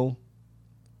don't know.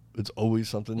 It's always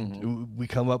something. We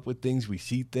come up with things. We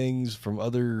see things from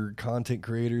other content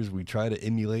creators. We try to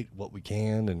emulate what we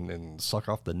can and suck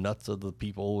off the nuts of the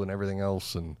people and everything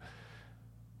else, and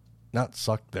not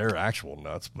suck their actual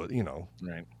nuts, but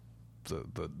right.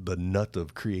 The nut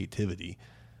of creativity.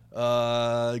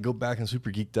 Go back and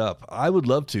super geeked up. I would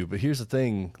love to, but here's the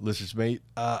thing, listeners, mate.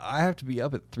 I have to be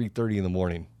up at 3:30 in the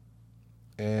morning,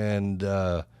 and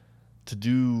to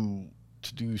do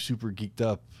super geeked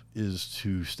up is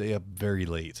to stay up very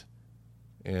late,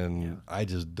 and I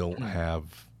just don't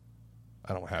have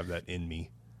that in me.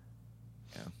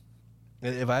 Yeah.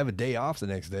 And if I have a day off the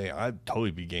next day, I'd totally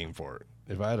be game for it.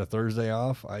 If I had a Thursday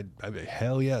off, I'd be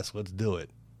hell yes, let's do it.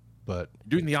 But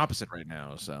doing the opposite right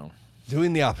now, so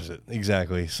doing the opposite,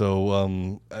 exactly.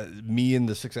 So me and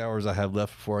the 6 hours I have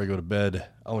left before I go to bed,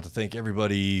 I want to thank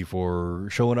everybody for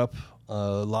showing up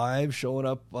live, showing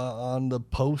up on the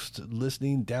post,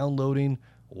 listening, downloading,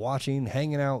 watching,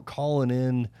 hanging out, calling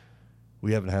in.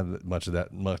 We haven't had much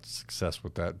success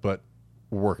with that, but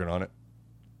we're working on it.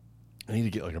 I need to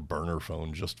get like a burner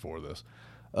phone just for this.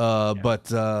 But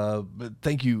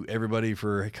thank you everybody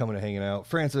for coming and hanging out.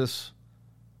 Francis,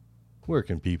 where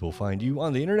can people find you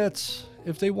on the internet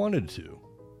if they wanted to?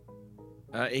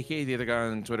 AKA the other guy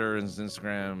on Twitter and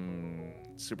Instagram,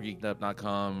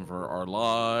 supergeekedup.com for our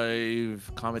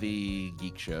live comedy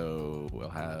geek show. We'll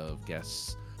have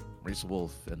guests Marisa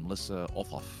Wolf and Melissa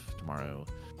Olfoff tomorrow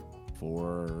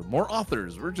for more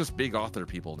authors. We're just big author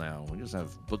people now. We just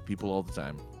have book people all the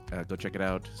time. Go check it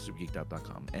out,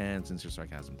 supergeekedup.com and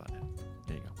sinceresarcasm.net.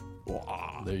 There you go.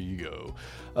 There you go.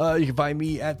 You can find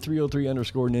me at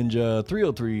 303_ninja.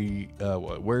 303,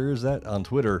 where is that? On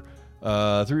Twitter.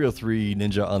 303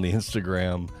 Ninja on the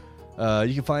Instagram.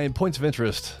 You can find Points of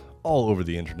Interest all over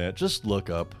the internet. Just look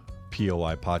up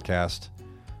POI Podcast.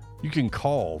 You can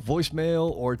call,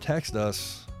 voicemail, or text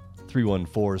us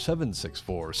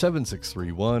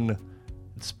 314-764-7631.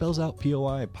 It spells out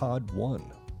POI Pod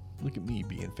 1. Look at me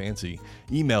being fancy.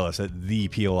 Email us at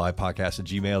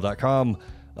thepoipodcast@gmail.com.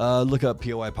 Look up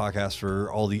POI Podcast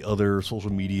for all the other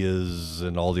social medias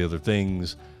and all the other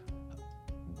things.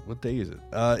 What day is it?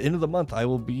 End of the month, I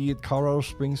will be at Colorado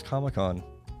Springs Comic-Con.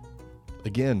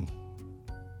 Again.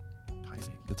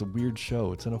 It's a weird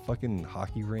show. It's in a fucking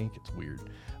hockey rink. It's weird.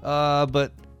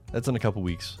 But that's in a couple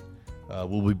weeks.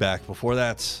 We'll be back before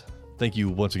that. Thank you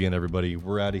once again, everybody.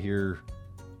 We're out of here.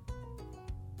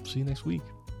 See you next week.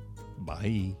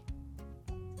 Bye.